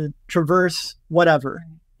 you learn how to traverse, whatever.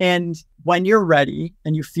 And when you're ready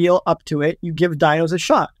and you feel up to it, you give dynos a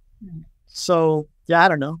shot. So, yeah, I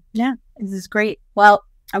don't know. Yeah, this is great. Well,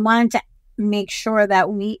 I wanted to make sure that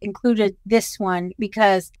we included this one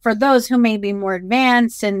because for those who may be more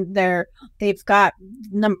advanced and they've got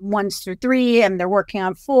 1 through 3 and they're working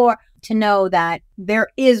on 4, to know that there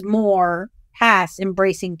is more past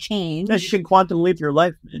embracing change. Yes, you can quantum leap your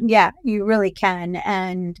life, man. Yeah, you really can.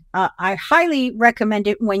 And I highly recommend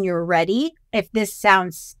it when you're ready. If this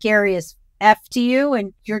sounds scary as F to you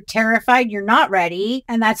and you're terrified, you're not ready,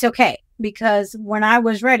 and that's okay. Because when I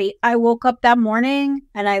was ready, I woke up that morning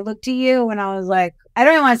and I looked at you and I was like, I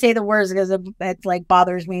don't even want to say the words because it like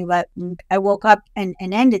bothers me, but I woke up and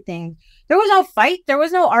ended things. There was no fight. There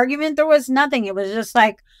was no argument. There was nothing. It was just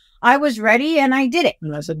like, I was ready and I did it.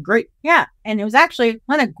 And I said, great. Yeah. And it was actually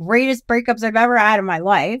one of the greatest breakups I've ever had in my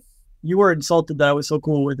life. You were insulted that I was so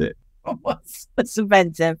cool with it. It's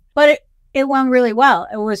offensive. But it went really well.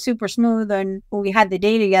 It was super smooth and we had the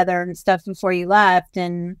day together and stuff before you left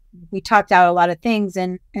and we talked out a lot of things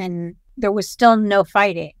and there was still no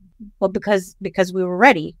fighting. Well, because we were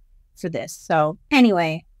ready for this. So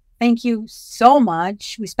anyway, thank you so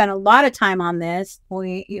much. We spent a lot of time on this.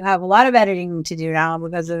 You have a lot of editing to do now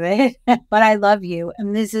because of it, but I love you.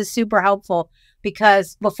 And this is super helpful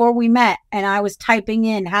because before we met and I was typing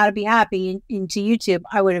in how to be happy into YouTube,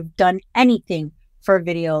 I would have done anything for a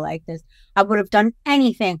video like this. I would have done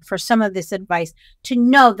anything for some of this advice to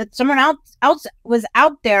know that someone else was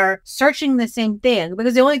out there searching the same thing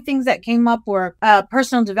because the only things that came up were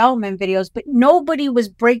personal development videos, but nobody was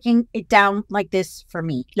breaking it down like this for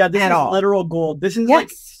me. Yeah, this is literal gold. This is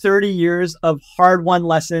like 30 years of hard-won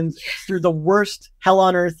lessons through the worst hell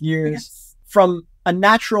on earth years from a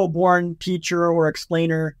natural born teacher or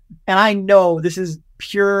explainer. And I know this is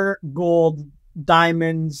pure gold,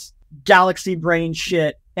 diamonds, galaxy brain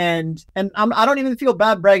shit. And I don't even feel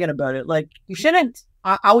bad bragging about it. Like, you shouldn't.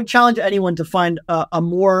 I would challenge anyone to find a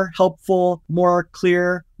more helpful, more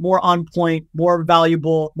clear, more on point, more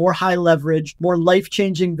valuable, more high leverage, more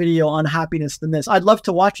life-changing video on happiness than this. I'd love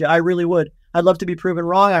to watch it. I really would. I'd love to be proven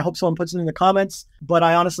wrong. I hope someone puts it in the comments, but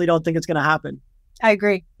I honestly don't think it's going to happen. I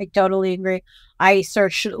agree. I totally agree. I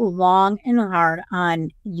searched long and hard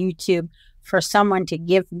on YouTube for someone to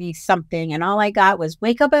give me something, and all I got was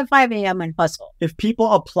wake up at 5 a.m. and hustle. If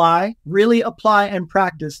people apply, really apply and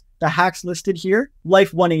practice the hacks listed here,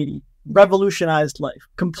 life 180, revolutionized life,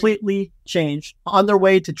 completely changed, on their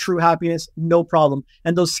way to true happiness, no problem.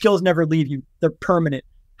 And those skills never leave you. They're permanent.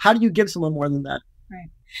 How do you give someone more than that? Right.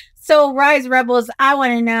 So Rise Rebels, I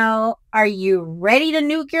want to know, are you ready to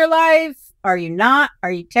nuke your life? Are you not?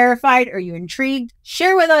 Are you terrified? Are you intrigued?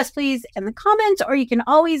 Share with us, please, in the comments, or you can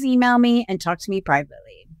always email me and talk to me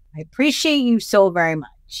privately. I appreciate you so very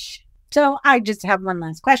much. So I just have one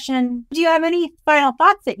last question. Do you have any final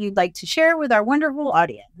thoughts that you'd like to share with our wonderful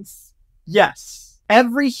audience? Yes.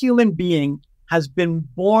 Every human being has been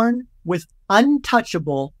born with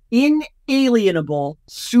untouchable, inalienable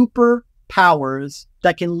superpowers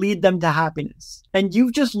that can lead them to happiness. And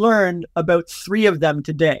you've just learned about 3 of them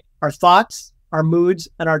today: our thoughts, our moods,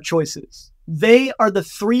 and our choices. They are the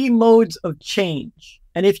 3 modes of change.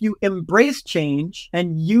 And if you embrace change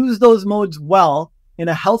and use those modes well in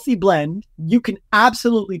a healthy blend, you can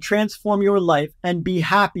absolutely transform your life and be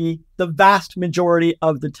happy the vast majority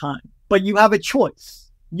of the time. But you have a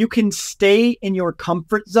choice. You can stay in your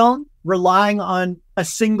comfort zone, relying on a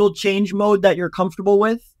single change mode that you're comfortable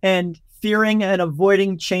with and fearing and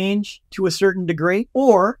avoiding change to a certain degree,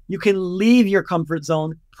 or you can leave your comfort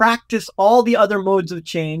zone, practice all the other modes of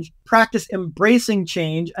change, practice embracing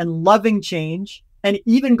change and loving change, and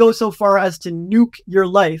even go so far as to nuke your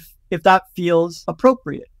life if that feels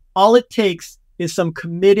appropriate. All it takes is some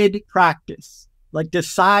committed practice. Like,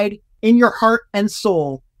 decide in your heart and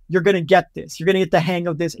soul, you're going to get this. You're going to get the hang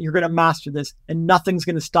of this, and you're going to master this, and nothing's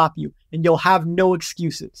going to stop you, and you'll have no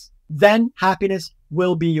excuses. Then happiness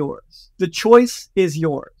will be yours. The choice is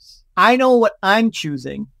yours. I know what I'm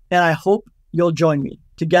choosing, and I hope you'll join me.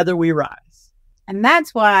 Together we rise. And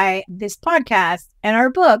that's why this podcast and our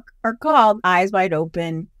book are called Eyes Wide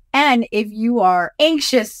Open. And if you are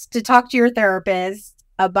anxious to talk to your therapist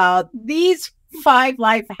about these 5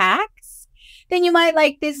 life hacks, then you might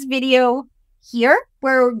like this video here,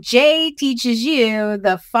 where Jay teaches you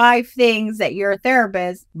the 5 things that your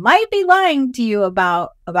therapist might be lying to you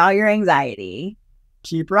about your anxiety.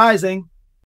 Keep rising.